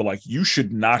say this, but like you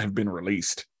should not have been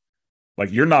released.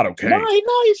 Like you're not okay. No,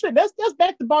 you should. That's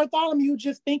back to Bartholomew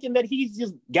just thinking that he's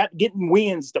just getting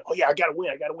wins. Oh yeah, I gotta win.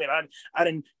 I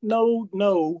didn't.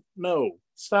 No.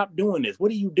 Stop doing this. What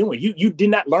are you doing? You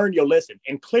did not learn your lesson,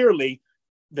 and clearly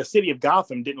the city of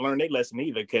Gotham didn't learn their lesson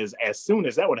either, because as soon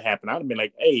as that would happen, I'd have been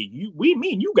like, hey,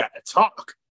 you got to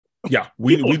talk. Yeah,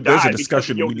 there's a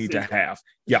discussion we need to have.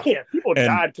 Yeah, people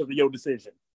died because of your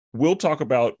decision. We'll talk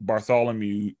about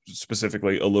Bartholomew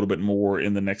specifically a little bit more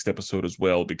in the next episode as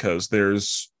well, because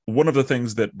there's one of the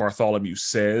things that Bartholomew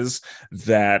says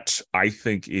that I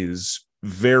think is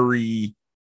very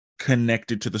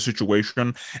connected to the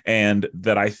situation, and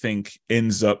that I think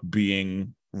ends up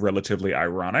being relatively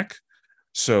ironic.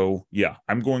 So yeah,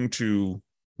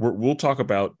 we'll talk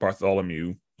about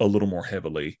Bartholomew a little more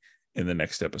heavily in the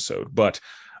next episode. But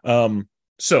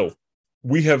so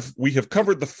we have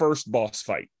covered the first boss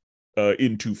fight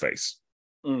in Two-Face.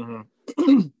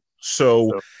 Mm-hmm.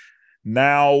 So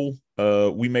now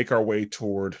we make our way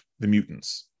toward the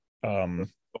mutants. Going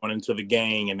into the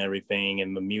gang and everything,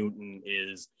 and the mutant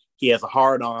he has a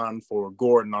hard-on for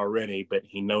Gordon already, but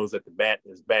he knows that the Bat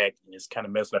is back and it's kind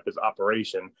of messing up his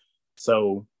operation.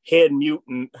 So head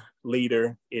mutant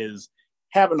leader is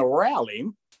having a rally.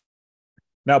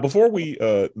 Now, before we,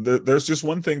 there's just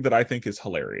one thing that I think is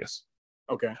hilarious.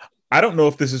 Okay. I don't know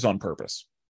if this is on purpose,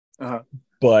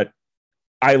 but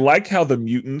I like how the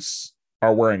mutants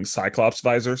are wearing Cyclops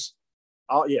visors.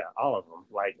 Oh yeah, all of them.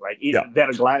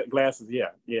 That glasses.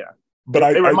 Yeah.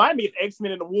 But it remind me of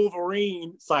X-Men and the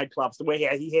Wolverine Cyclops, the way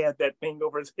he had that thing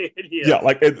over his head.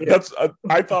 That's.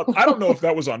 I thought, I don't know if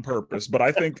that was on purpose, but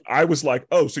I think I was like,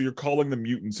 oh, so you're calling them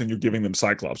mutants and you're giving them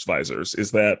Cyclops visors?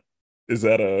 Is that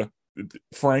a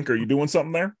Frank? Are you doing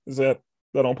something there? Is that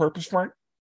on purpose, Frank?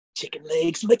 Chicken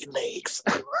legs, licking legs.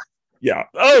 Yeah.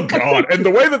 Oh God. And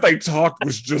the way that they talked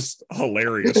was just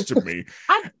hilarious to me.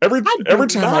 Every time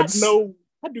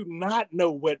I do not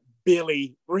know what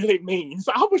Billy really means.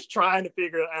 I was trying to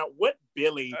figure out what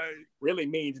Billy really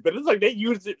means, but it's like they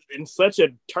used it in such a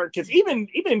term, because even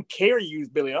Carrie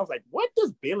used Billy. I was like, what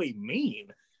does Billy mean?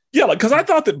 Yeah, like, because I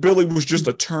thought that Billy was just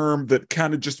a term that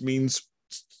kind of just means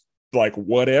like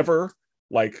whatever,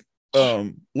 like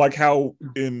how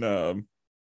in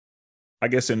I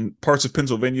guess in parts of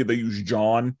Pennsylvania they use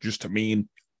John just to mean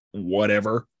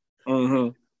whatever. Mm-hmm.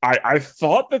 I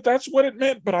thought that that's what it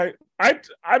meant, but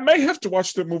I may have to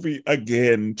watch the movie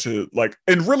again to like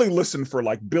and really listen for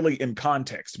like Billy in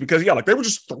context, because like they were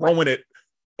just throwing it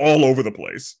all over the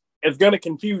place. It's gonna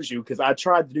confuse you, because I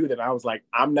tried to do that. I was like,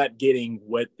 I'm not getting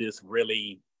what this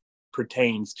really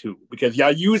pertains to, because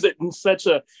y'all use it in such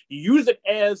a as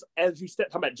you said,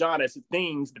 talking about John as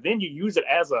things, but then you use it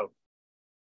as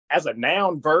a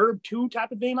noun verb too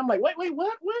type of thing. I'm like, wait,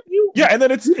 what you? Yeah, and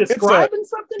then it's describing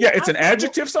something. Yeah, it's an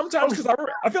adjective sometimes, because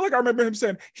I feel like I remember him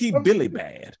saying he Billy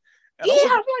bad. And yeah,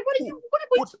 I'm like, what are you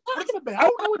talking about? I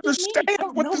don't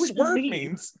understand what this word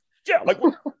means. Yeah, like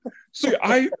so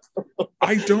I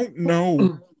don't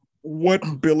know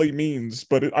what Billy means,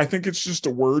 but I think it's just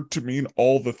a word to mean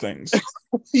all the things.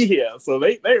 Yeah, so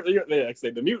they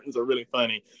say the mutants are really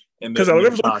funny, and because I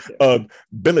was like,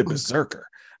 Billy Berserker.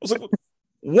 I was like,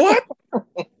 what?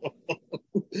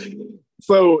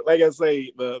 So, like I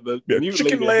say, the mutant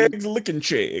chicken legs licking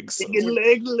chigs. Chicken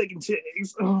legs licking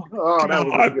chigs. Oh, that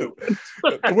was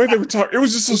good. The way they were talking, it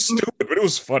was just so stupid, but it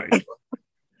was funny.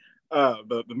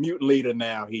 The mutant leader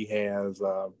now, he's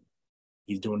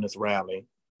doing this rally,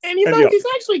 and he's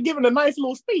actually giving a nice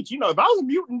little speech. If I was a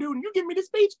mutant dude and you give me this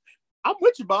speech, I'm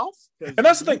with you, boss. And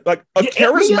that's the thing, like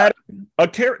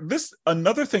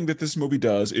another thing that this movie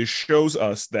does is shows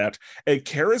us that a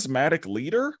charismatic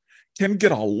leader can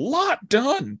get a lot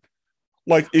done.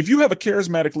 Like, if you have a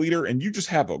charismatic leader and you just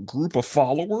have a group of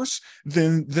followers,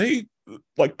 then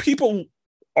people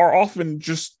are often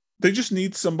they just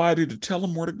need somebody to tell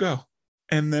them where to go,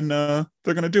 and then they're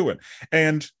going to do it.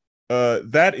 And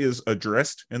that is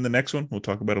addressed in the next one. We'll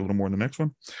talk about it a little more in the next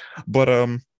one. But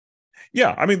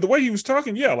yeah, I mean, the way he was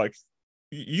talking, like,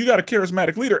 you got a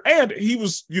charismatic leader, and he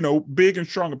was, big and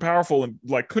strong and powerful, and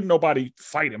like couldn't nobody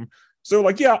fight him. So,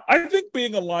 like, yeah, I think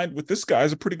being aligned with this guy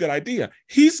is a pretty good idea.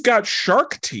 He's got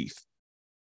shark teeth.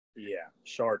 Yeah,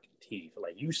 shark teeth.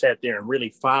 Like, you sat there and really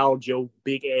filed your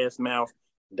big ass mouth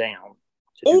down.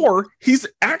 Or he's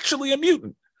actually a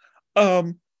mutant.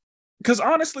 Because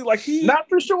honestly, like, not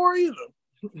for sure either.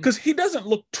 Because he doesn't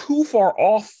look too far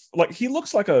off. Like, he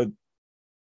looks like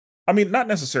I mean, not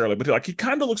necessarily, but like he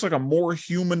kind of looks like a more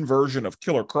human version of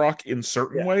Killer Croc in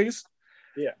certain ways.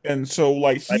 Yeah. And so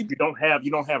like you don't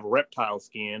have reptile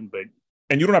skin,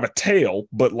 and you don't have a tail,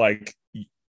 but like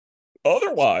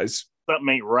otherwise something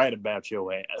ain't right about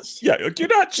your ass. Yeah, like, you're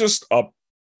not just a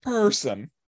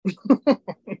person.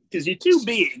 Because you're too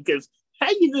big. Because how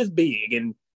you this big,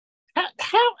 and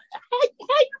how you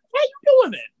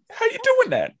doing it? How you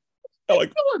doing that? How you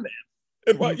doing that?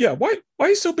 And why are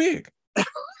you so big?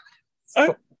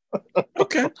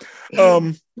 Okay.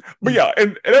 But yeah,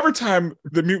 and every time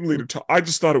the mutant leader I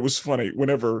just thought it was funny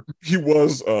whenever he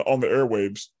was on the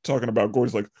airwaves talking about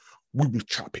Gordon's like, we will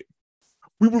chop him,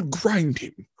 we will grind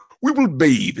him, we will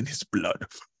bathe in his blood.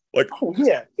 Like, oh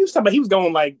yeah, he was talking about, he was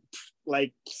going like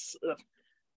what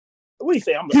do you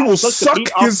say? I'll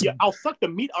suck the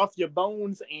meat off your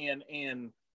bones and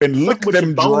lick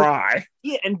them dry.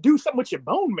 Yeah, and do something with your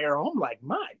bone marrow. I'm like,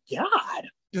 my God.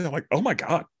 Yeah, like, oh my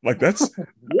God. Like, that's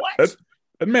what?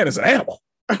 That man is an animal.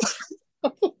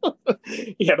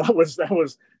 Yeah, that was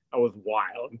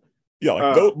wild. Yeah,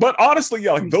 like but honestly,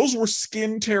 yeah, like those were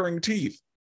skin tearing teeth.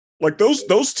 Like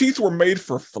those teeth were made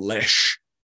for flesh.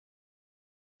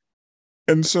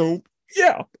 And so,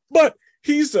 yeah, but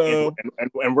he's and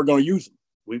we're gonna use him.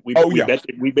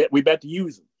 We bet to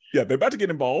use him. Yeah, they're about to get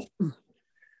involved.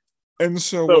 And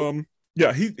so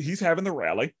yeah, he's having the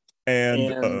rally,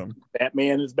 And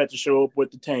Batman is about to show up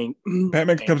with the tank.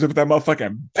 Batman comes in with that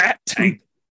motherfucking bat tank.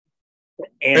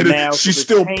 And now she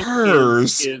still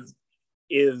purrs.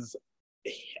 Is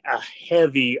a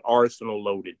heavy arsenal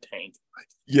loaded tank.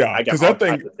 Yeah, because that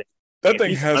thing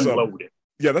has unloaded.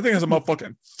 That thing has a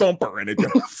motherfucking thumper in it.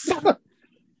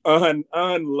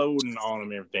 Unloading on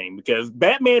him everything, because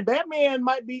Batman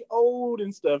might be old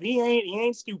and stuff. He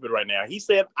ain't stupid right now. He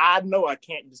said, I know I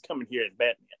can't just come in here as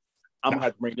Batman. I'm gonna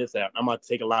have to bring this out. I'm gonna have to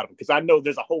take a lot of them, because I know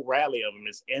there's a whole rally of them.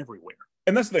 It's everywhere.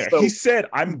 And that's there. So, he said,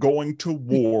 I'm going to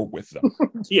war with them.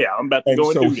 Yeah, I'm about to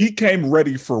go. So he came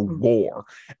ready for war.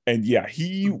 And yeah,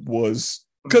 he was,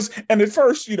 and at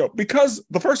first, because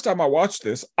the first time I watched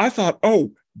this, I thought,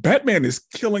 oh, Batman is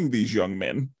killing these young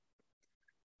men.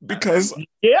 Because I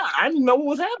didn't know what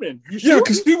was happening.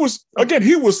 Because he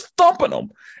was thumping them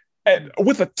and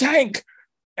with a tank.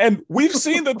 And we've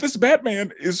seen that this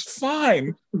Batman is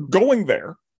fine going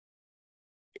there.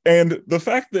 And the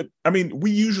fact that, we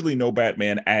usually know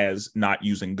Batman as not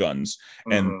using guns,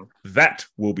 and that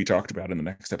will be talked about in the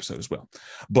next episode as well.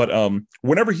 But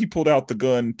whenever he pulled out the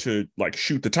gun to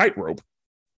shoot the tightrope,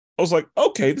 I was like,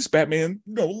 okay, this Batman,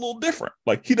 a little different.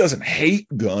 He doesn't hate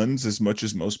guns as much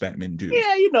as most Batmen do.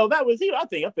 Yeah, that was, I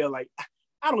feel like,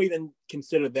 I don't even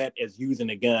consider that as using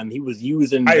a gun. He was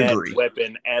using that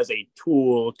weapon as a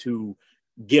tool to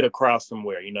get across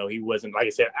somewhere. He wasn't, like I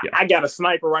said, I got a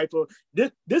sniper rifle.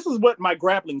 This is what my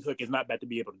grappling hook is not about to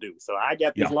be able to do. So I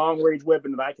got this long range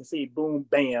weapon that I can see, boom,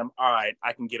 bam, all right,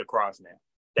 I can get across now.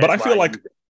 But I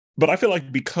feel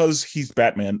like because he's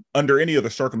Batman, under any other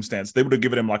circumstance, they would have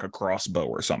given him a crossbow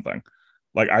or something.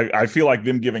 I feel like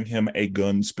them giving him a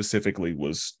gun specifically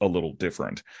was a little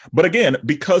different. But again,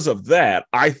 because of that,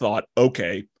 I thought,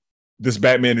 okay, this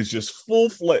Batman is just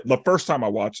full-fledged. The first time I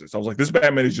watched this, I was like, this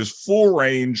Batman is just full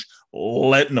range,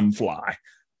 letting them fly.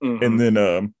 And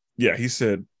then, he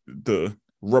said the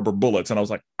rubber bullets. And I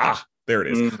was like, there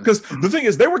it is. Because the thing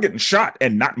is, they were getting shot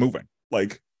and not moving. I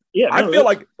feel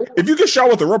like if you get shot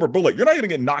with a rubber bullet, you're not going to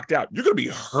get knocked out. You're going to be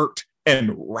hurt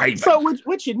and right. So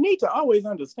what you need to always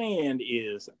understand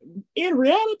is, in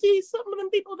reality, some of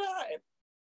them people died.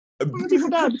 People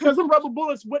died because the rubber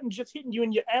bullets wasn't just hitting you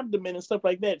in your abdomen and stuff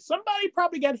like that. Somebody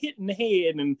probably got hit in the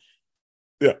head, and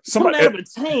somebody out of a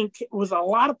tank was a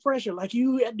lot of pressure. At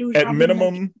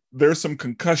minimum, there's some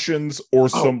concussions or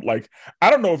some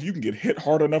I don't know if you can get hit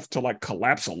hard enough to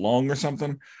collapse a lung or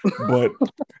something, but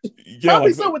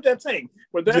probably so with that tank.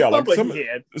 With that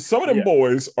some of them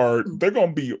boys they're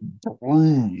gonna be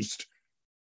bruised.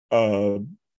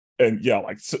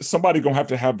 Somebody gonna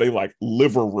have their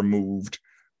liver removed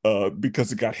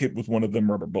because it got hit with one of them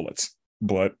rubber bullets.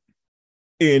 But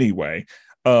anyway,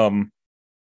 that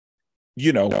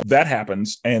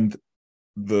happens, and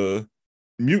the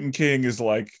Mutant King is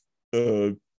like,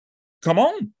 come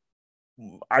on,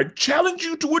 I challenge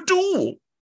you to a duel.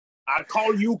 I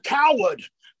call you coward.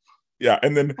 Yeah,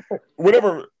 and then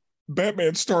whenever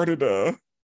Batman started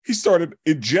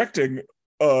ejecting,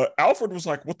 Alfred was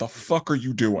like, what the fuck are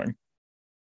you doing?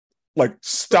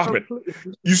 Stop it.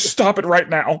 You stop it right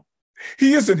now.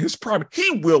 He is in his prime.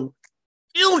 He will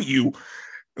kill you.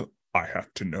 I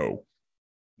have to know.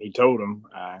 He told him,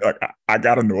 I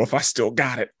gotta know if I still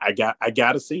got it. I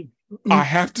gotta see. I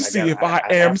have to see if I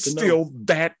am still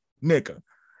that nigga.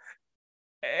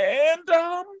 And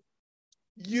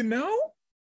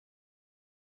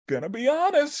gonna be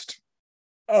honest,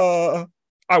 I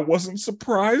wasn't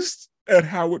surprised at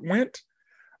how it went,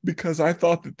 because I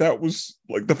thought that was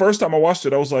the first time I watched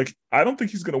it, I was like, I don't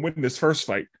think he's gonna win this first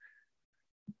fight.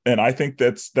 And I think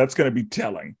that's gonna be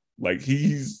telling.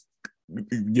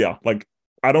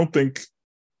 I don't think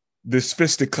this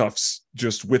fisticuffs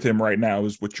just with him right now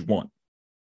is what you want.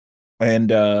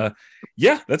 And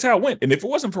that's how it went. And if it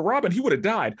wasn't for Robin, he would have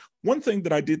died. One thing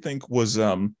that I did think was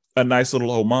a nice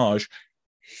little homage,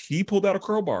 he pulled out a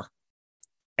crowbar.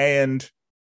 And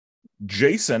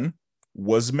Jason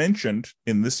was mentioned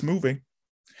in this movie.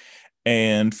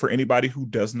 And for anybody who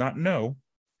does not know,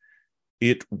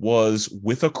 it was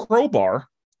with a crowbar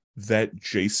that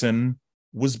Jason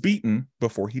was beaten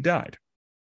before he died.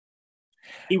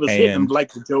 He was hitting him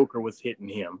like the Joker was hitting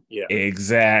him. Yeah,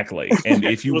 exactly. And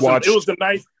if you watch, it was a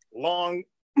nice long,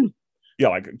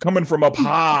 coming from up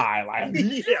high,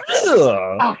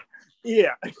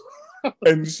 yeah.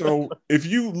 And so, if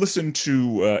you listen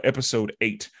to episode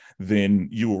 8, then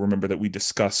you will remember that we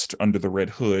discussed Under the Red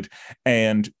Hood,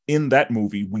 and in that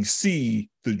movie, we see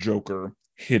the Joker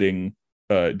hitting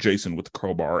Jason with the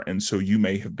crowbar, and so you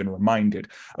may have been reminded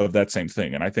of that same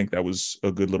thing. And I think that was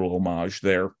a good little homage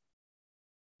there.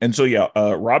 And so,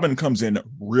 Robin comes in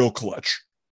real clutch.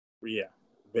 Yeah,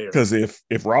 Because if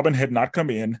Robin had not come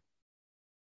in,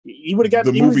 he would have got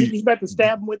the movie. He's about to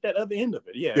stab him with that other end of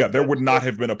it. Yeah, there would not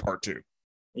have been a part 2.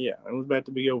 Yeah, it was about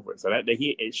to be over. So that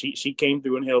she came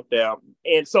through and helped out.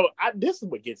 And so this is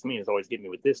what gets me. It's always getting me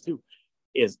with this too.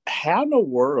 Is how in the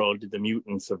world did the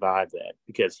mutant survive that?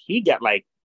 Because he got like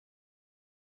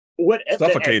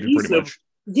suffocated pretty much.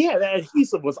 Yeah, that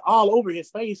adhesive was all over his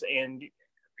face, and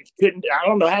couldn't. I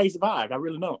don't know how he survived. I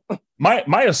really don't.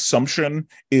 My assumption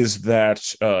is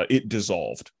that it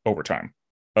dissolved over time.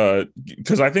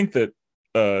 Because I think that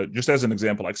just as an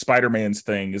example, like Spider-Man's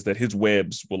thing is that his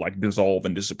webs will like dissolve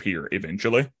and disappear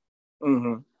eventually.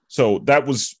 Mm-hmm. So that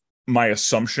was my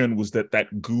assumption, was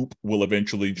that goop will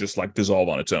eventually just like dissolve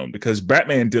on its own, because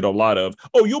Batman did a lot of,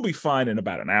 oh, you'll be fine in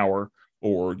about an hour,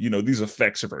 or, you know, these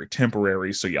effects are very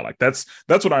temporary. So yeah, like that's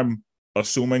what I'm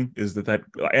assuming, is that,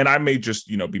 and I may just,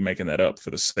 you know, be making that up for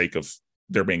the sake of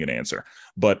there being an answer.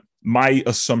 But my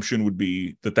assumption would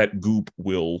be that goop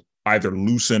will either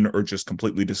loosen or just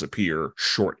completely disappear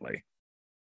shortly,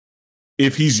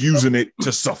 if he's using it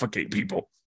to suffocate people.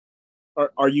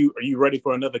 Are you ready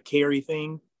for another Carrie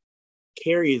thing?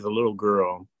 Carrie is a little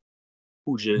girl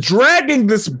who just dragging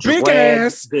this big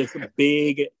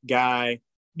guy,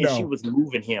 and she was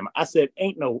moving him. I said,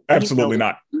 absolutely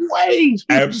not. Way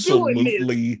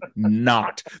absolutely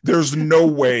not. There's no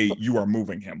way you are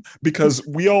moving him, because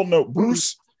we all know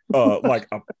Bruce, like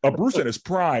a Bruce in his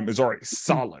prime is already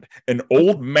solid. An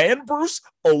old man Bruce,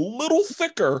 a little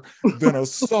thicker than a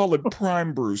solid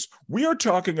prime Bruce. We are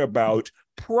talking about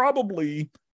probably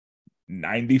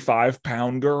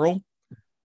 95-pound girl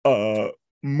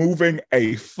moving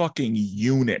a fucking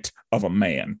unit of a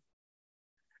man,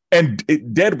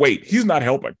 and dead weight. He's not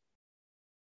helping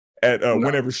at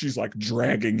whenever she's like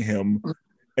dragging him.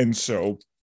 And so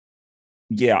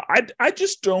yeah, I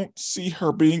just don't see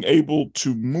her being able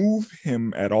to move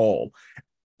him at all.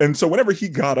 And so whenever he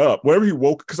got up, whenever he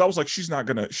woke, because I was like,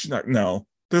 no,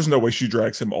 there's no way she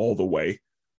drags him all the way.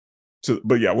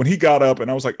 But yeah, when he got up, and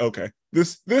I was like, okay,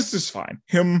 this is fine.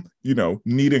 Him, you know,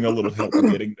 needing a little help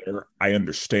getting there, I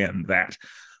understand that.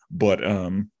 But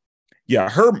yeah,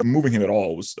 her moving him at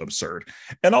all was absurd.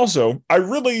 And also, I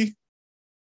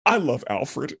love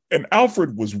Alfred, and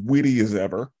Alfred was witty as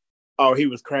ever. Oh, he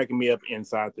was cracking me up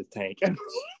inside the tank.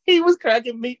 He was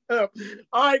cracking me up.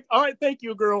 All right, thank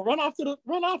you, girl. Run off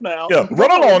now. Yeah,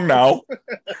 run along now.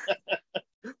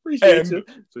 Appreciate you.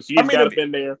 So she's got up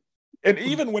in there. And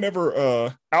even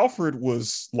whenever Alfred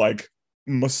was like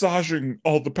massaging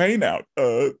all the pain out,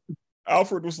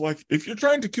 Alfred was like, if you're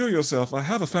trying to kill yourself, I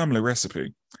have a family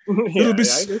recipe. It'll be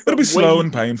slow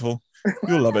and painful.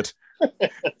 You'll love it.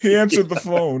 He answered the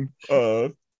phone,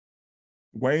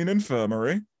 Wayne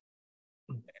Infirmary.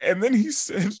 And then he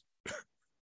said,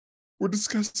 we're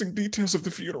discussing details of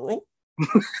the funeral.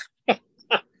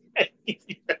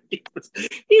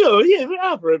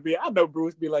 Alfred, I know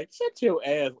Bruce be like, shut your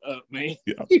ass up, man.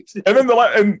 Yeah. And then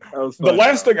the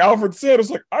last thing Alfred said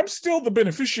was like, I'm still the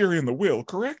beneficiary in the will,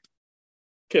 correct?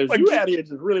 Because like, you out here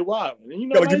just really wild. And, you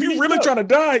know, yeah, like if you're really trying to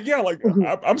die, yeah, like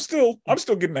I'm still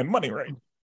getting that money, right?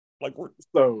 Like we're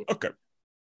okay.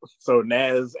 So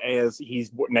as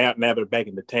he's now they're back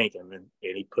in the tank, and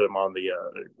he put him on the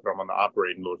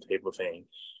operating little table thing.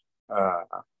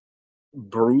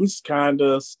 Bruce kind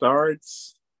of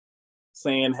starts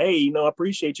saying, hey, you know, I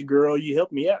appreciate you, girl. You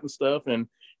helped me out and stuff. And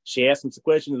she asked him some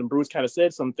questions, and Bruce kind of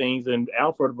said some things, and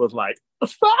Alfred was like,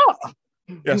 sir!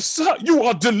 Yes, sir, you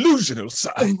are delusional,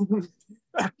 sir.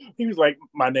 He was like,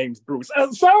 my name's Bruce.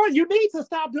 Sir, you need to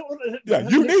stop doing it. Yeah,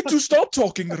 you need to stop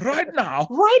talking right now.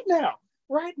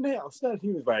 Right now. So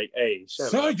he was like, hey,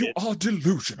 sir, you are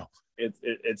delusional.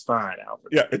 It's fine,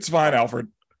 Alfred. Yeah, it's fine, Alfred.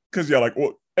 Because, yeah, like,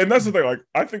 well, and that's the thing, like,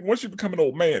 I think once you become an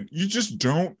old man, you just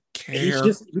don't care.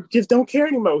 You just don't care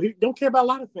anymore. He don't care about a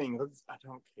lot of things. I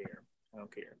don't care.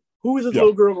 Who is this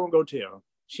little girl gonna go tell?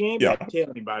 She ain't gonna tell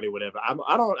anybody, whatever.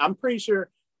 I'm pretty sure,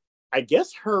 I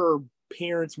guess her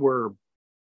parents were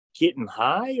getting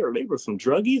high, or they were some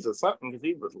druggies or something, because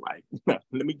he was like,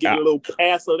 let me get a little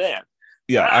pass of that.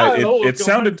 Yeah, it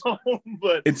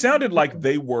sounded like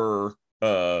they were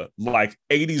like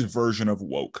 80s version of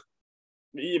woke.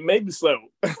 Yeah, maybe so.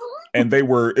 And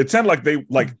it sounded like they,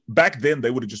 like, back then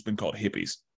they would have just been called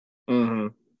hippies. Mm-hmm.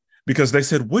 Because they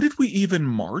said, what did we even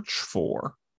march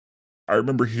for? I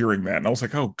remember hearing that, and I was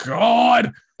like, oh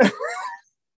God.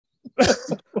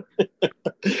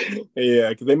 Yeah,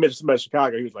 because they mentioned somebody in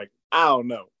Chicago. He was like, I don't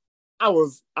know. I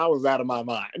was out of my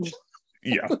mind.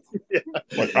 Yeah.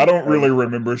 Like, I don't really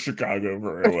remember Chicago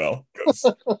very well, because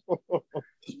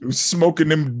it was smoking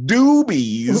them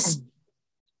doobies.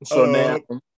 So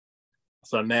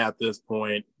So now at this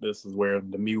point, this is where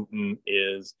the mutant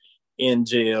is in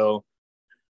jail.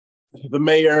 The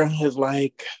mayor is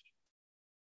like,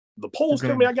 the polls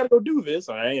tell me I got to go do this.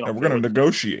 We're going to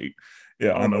negotiate.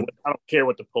 Yeah, I don't care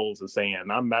what the polls are saying.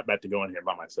 I'm not about to go in here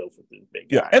by myself with this big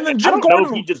guy. Yeah, and then Jim Gordon, know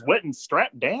if he just wasn't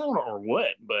strapped down or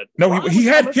what, but no, he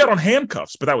had on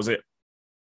handcuffs, but that was it.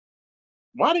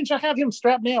 Why didn't you have him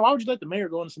strapped down? Why would you let the mayor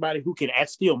go into somebody who can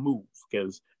still move?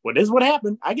 Because this is what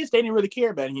happened. I guess they didn't really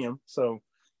care about him. So,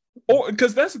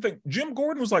 because that's the thing. Jim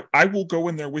Gordon was like, "I will go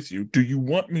in there with you. Do you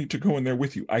want me to go in there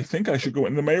with you? I think I should go."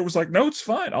 And the mayor was like, "No, it's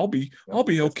fine. I'll be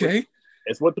okay."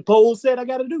 That's what the polls said I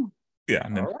got to do. Yeah.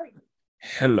 And then, all right.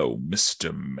 Hello,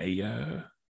 Mr. Mayor.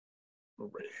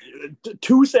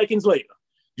 2 seconds later.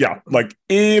 Yeah, like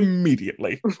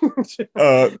immediately.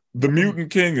 The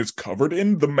mutant king is covered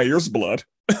in the mayor's blood.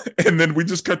 And then we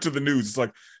just cut to the news. It's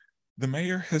like, the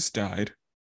mayor has died.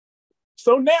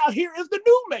 So now here is the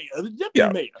new mayor, the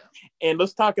deputy mayor. And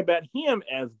let's talk about him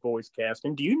as voice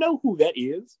casting. Do you know who that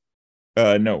is?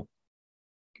 No.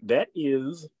 That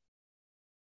is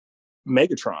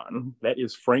Megatron. That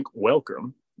is Frank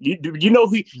Welker. You know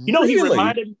who he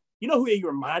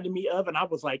reminded me of? And I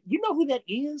was like, you know who that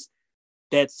is?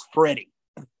 That's Freddy.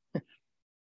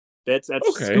 That's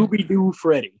okay. Scooby-Doo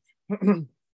Freddy.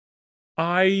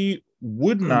 I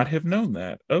would not have known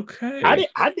that. Okay.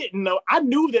 I didn't know. I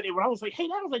knew that when I was like, hey,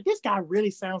 I was like, this guy really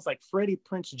sounds like Freddie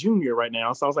Prinze Jr. right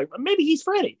now. So I was like, maybe he's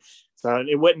Freddy. So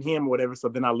it wasn't him or whatever. So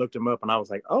then I looked him up and I was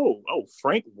like, oh,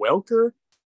 Frank Welker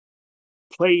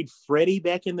played Freddy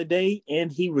back in the day,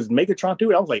 and he was Megatron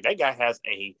too. I was like, that guy has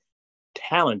a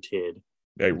talented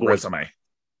resume.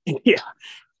 Yeah,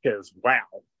 because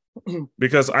wow.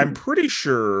 Because I'm pretty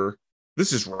sure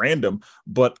this is random,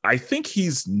 but I think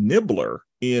he's Nibbler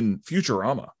in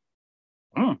Futurama.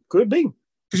 Could be,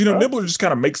 because Nibbler just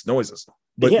kind of makes noises.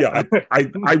 But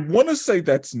I want to say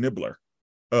that's Nibbler.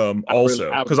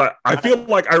 Also, because I feel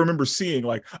like I remember seeing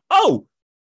like, oh,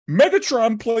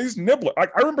 Megatron plays Nibbler. I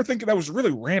remember thinking that was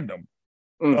really random.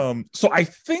 So I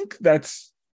think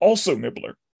that's also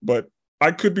Nibbler, but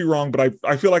I could be wrong. But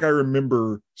I feel like I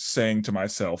remember saying to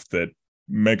myself that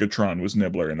Megatron was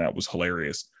Nibbler, and that was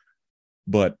hilarious.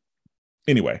 But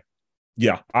anyway,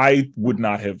 yeah, I would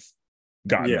not have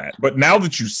gotten that. But now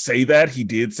that you say that, he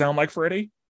did sound like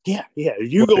Freddy. Yeah.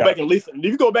 You go back and listen.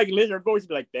 If you go back and listen, your voice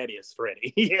be like, that is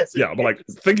Freddy. Yes. Yeah, but like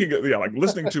like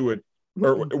listening to it.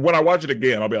 Or when I watch it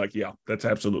again, I'll be like, yeah, that's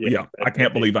absolutely, I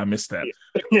can't believe I missed that.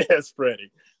 Yes,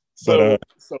 Freddie. So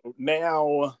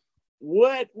now,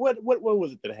 what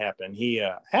was it that happened?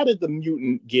 How did the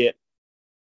mutant get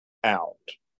out?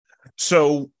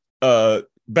 So,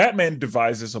 Batman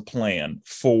devises a plan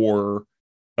for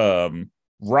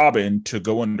Robin to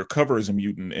go undercover as a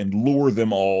mutant and lure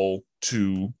them all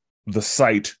to the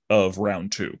site of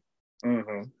round 2.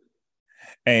 Mm-hmm.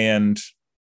 And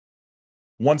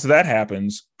once that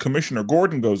happens, Commissioner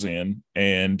Gordon goes in,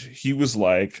 and he was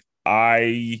like,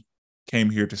 I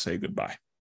came here to say goodbye.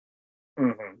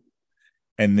 Mm-hmm.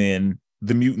 And then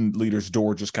the mutant leader's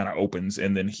door just kind of opens,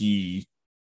 and then he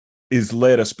is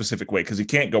led a specific way because he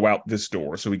can't go out this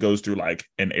door. So he goes through like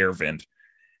an air vent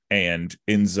and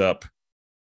ends up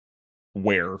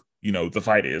where, the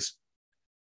fight is.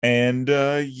 And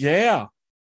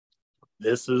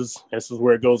This is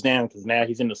where it goes down, because now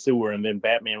he's in the sewer, and then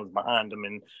Batman was behind him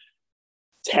and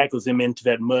tackles him into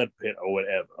that mud pit or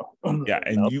whatever. Yeah,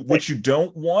 and what you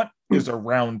don't want is a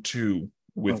round 2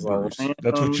 with Bruce.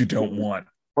 That's what you don't want.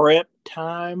 Prep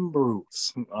time,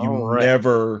 Bruce.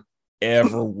 Never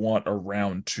ever want a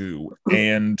round 2.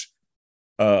 And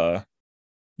the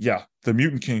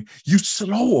Mutant King, you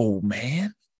slow old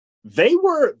man. They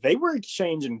were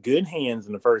exchanging good hands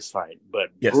in the first fight, but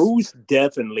Bruce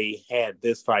definitely had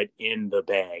this fight in the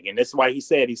bag. And that's why he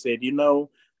said,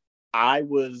 I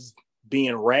was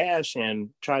being rash and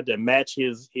tried to match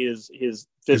his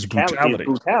physicality, his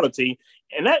brutality.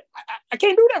 And that I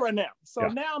can't do that right now. So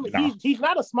now he's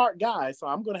not a smart guy. So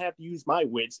I'm going to have to use my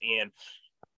wits. And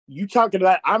you talking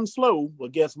about I'm slow. Well,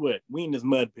 guess what? We in this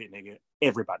mud pit, nigga.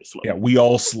 Everybody's slow. Yeah, we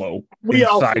all slow. We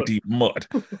all slow. Deep mud.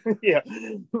 Yeah,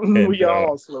 and, we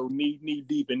all slow, knee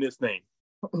deep in this thing.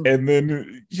 And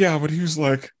then but he was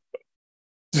like,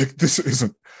 "This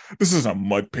isn't a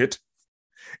mud pit.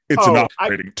 It's an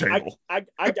operating table." I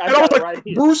was like, right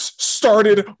here. Bruce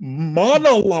started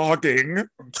monologuing,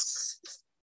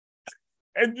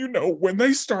 and when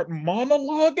they start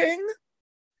monologuing,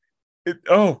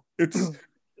 it's.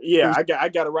 Yeah, I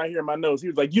got it right here in my nose. He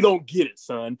was like, you don't get it,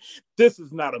 son. This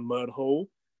is not a mud hole.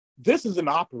 This is an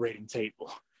operating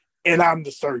table. And I'm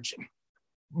the surgeon.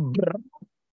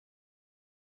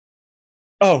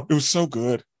 Oh, it was so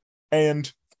good.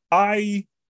 And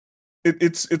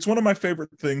it's one of my favorite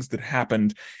things that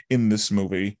happened in this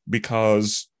movie,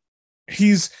 because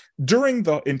he's, during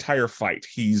the entire fight,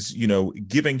 he's,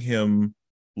 giving him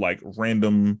like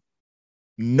random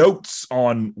notes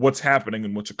on what's happening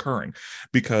and what's occurring,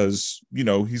 because,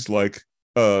 he's like,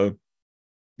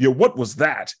 what was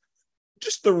that?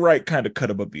 Just the right kind of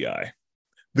cut above the eye,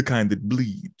 the kind that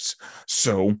bleeds.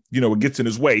 So, it gets in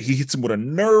his way. He hits him with a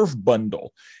nerve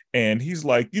bundle, and he's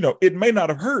like, it may not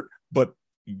have hurt, but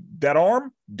that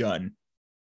arm, done.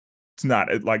 It's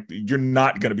not like you're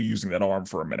not going to be using that arm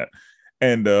for a minute.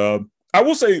 And I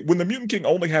will say, when the Mutant King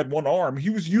only had one arm, he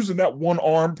was using that one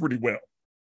arm pretty well.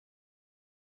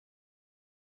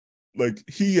 Like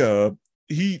he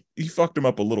fucked him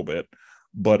up a little bit,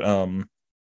 but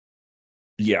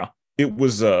yeah, it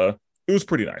was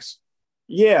pretty nice.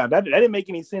 Yeah, that didn't make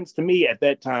any sense to me at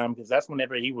that time, because that's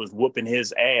whenever he was whooping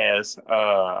his ass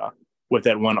with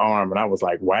that one arm, and I was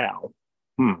like, wow,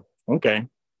 okay,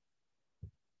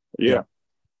 yeah.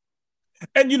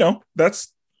 And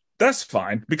that's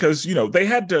fine, because they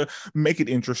had to make it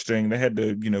interesting. They had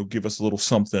to give us a little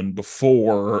something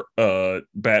before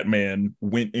Batman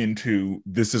went into,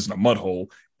 this isn't a mud hole,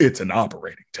 it's an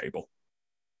operating table.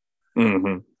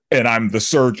 Mm-hmm. And I'm the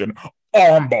surgeon.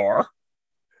 Armbar.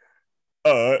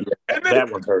 And then that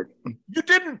one hurt. You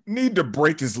didn't need to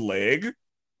break his leg.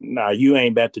 Nah, you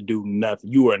ain't about to do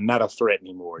nothing. You are not a threat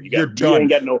anymore. You're done. You ain't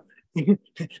got no.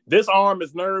 This arm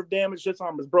is nerve damage. This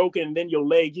arm is broken, and then your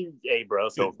leg. Hey, bro,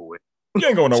 it's over with. You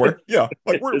ain't going nowhere. Yeah,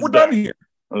 like we're done here.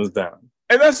 I was done.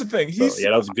 And that's the thing.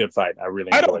 That was a good fight. I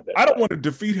really enjoyed that. I don't want to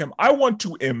defeat him. I want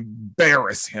to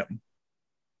embarrass him.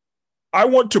 I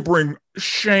want to bring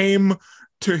shame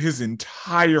to his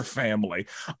entire family.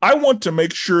 I want to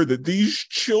make sure that these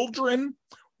children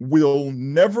will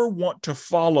never want to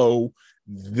follow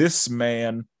this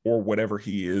man or whatever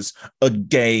he is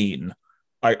again.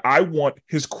 I want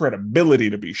his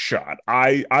credibility to be shot.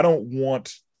 I don't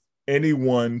want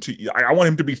anyone to, I want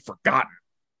him to be forgotten.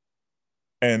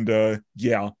 And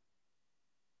yeah,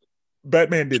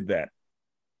 Batman did that.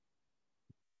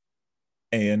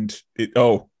 And he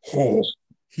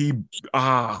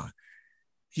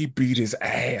beat his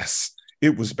ass.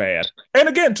 It was bad. And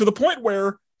again, to the point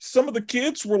where some of the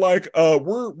kids were like,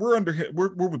 we're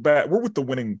with the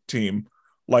winning team.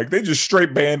 Like, they just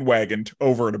straight bandwagoned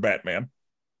over to Batman.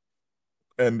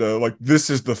 And like, this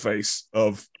is the face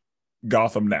of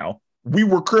Gotham now. We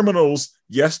were criminals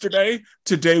yesterday.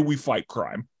 Today we fight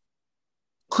crime.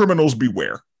 Criminals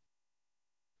beware.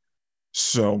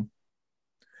 So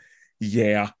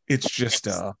yeah, it's just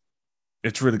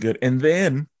it's really good. And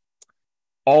then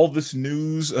all this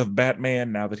news of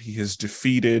Batman, now that he has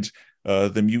defeated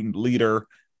the mutant leader,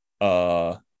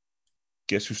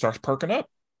 guess who starts perking up?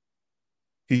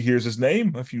 He hears his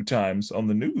name a few times on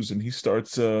the news, and he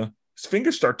starts his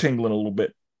fingers start tingling a little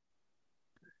bit.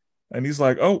 And he's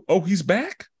like, oh, he's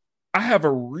back? I have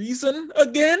a reason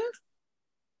again?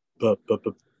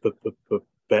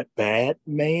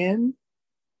 Batman?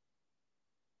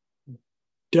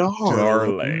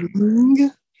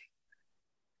 Darling.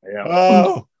 Yeah.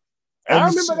 Oh, I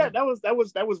remember that.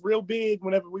 That was real big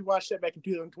whenever we watched that back in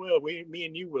 2012. Me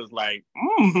and you was like,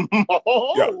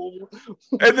 Yeah.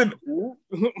 And then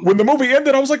when the movie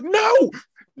ended, I was like, no.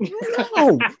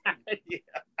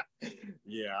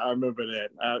 Yeah, I remember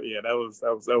that.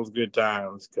 That was good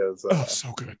times, because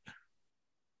so good.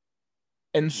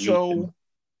 And so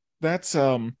that's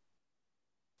I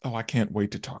can't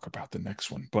wait to talk about the next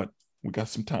one, but we got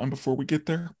some time before we get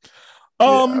there.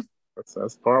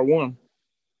 That's part one.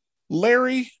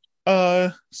 Larry,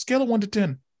 scale of 1 to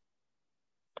 10.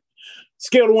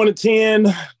 Scale of 1 to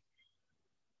 10.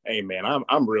 Hey man,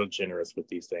 I'm real generous with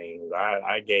these things.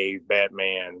 I gave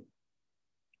Batman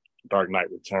Dark Knight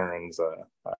Returns a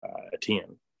 10.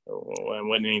 And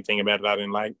wasn't anything about it I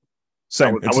didn't like.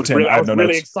 Same. I was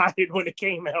really excited when it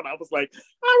came out. I was like,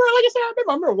 I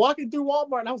remember walking through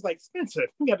Walmart, and I was like, Spencer,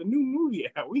 we got a new movie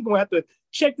out. We're gonna have to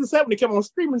check this out when it comes on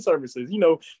streaming services.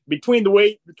 Between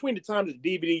the time that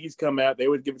the DVDs come out, they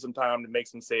always give it some time to make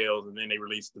some sales, and then they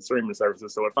release the streaming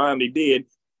services. So it finally did.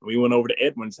 We went over to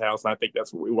Edwin's house, and I think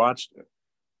that's what we watched.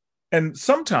 And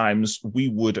sometimes we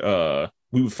would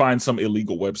find some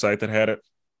illegal website that had it.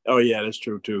 Oh yeah, that's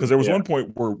true too. Because there was one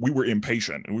point where we were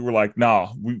impatient and we were like,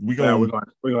 "Nah, we're gonna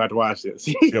have to watch this."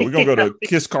 Yeah, we're gonna go to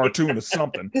Kiss Cartoon or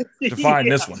something to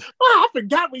find this one. Oh, I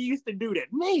forgot we used to do that.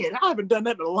 Man, I haven't done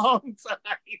that in a long time.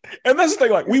 And that's the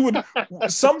thing. Like, we would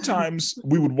sometimes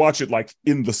watch it like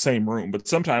in the same room, but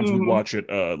sometimes we'd watch it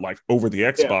like over the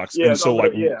Xbox. And so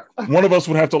one of us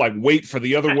would have to like wait for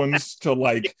the other ones to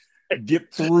like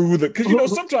get through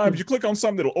because sometimes you click on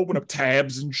something that'll open up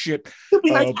tabs and shit. You'll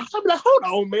be like, hold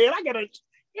on, man, I gotta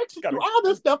execute all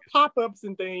this stuff, pop-ups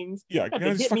and things. Yeah,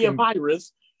 hit me a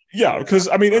virus. Yeah, because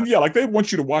I mean, and yeah, like they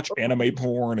want you to watch anime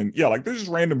porn, and yeah, like there's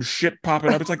just random shit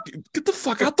popping up. It's like, get the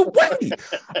fuck out the way!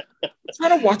 I'm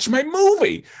trying to watch my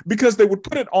movie because they would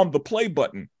put it on the play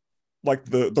button, like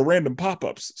the random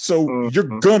pop-ups. So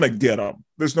you're gonna get them.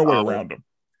 There's no way around them.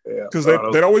 Because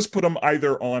they'd always put them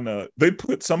either on they'd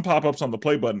put some pop-ups on the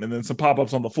play button and then some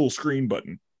pop-ups on the full screen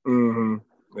button. Mm-hmm.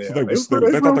 Yeah, so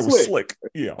they thought they were slick.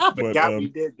 Yeah, I forgot we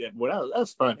did that. Well,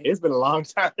 that's funny. It's been a long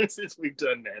time since we've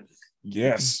done that.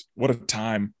 Yes, what a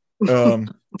time. But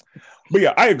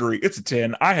yeah, I agree. It's a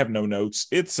 10. I have no notes.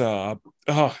 It's so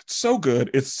good.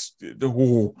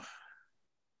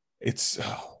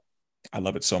 I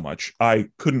love it so much. I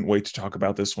couldn't wait to talk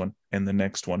about this one and the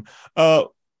next one.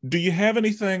 Do you have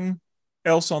anything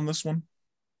else on this one?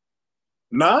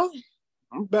 No.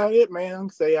 About it, man.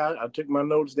 I took my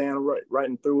notes down,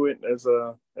 writing through it. There's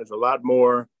a lot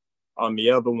more on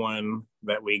the other one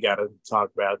that we got to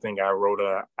talk about. I think I wrote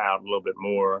out a little bit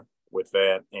more with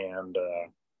that, and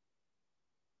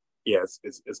yeah,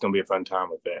 it's gonna be a fun time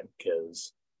with that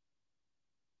because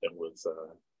it was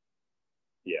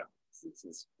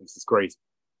this is crazy.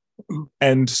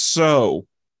 And so,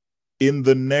 in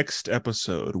the next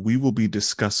episode, we will be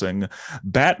discussing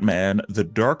Batman: The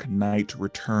Dark Knight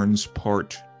Returns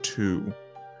Part 2.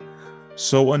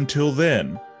 So until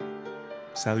then,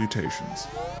 salutations.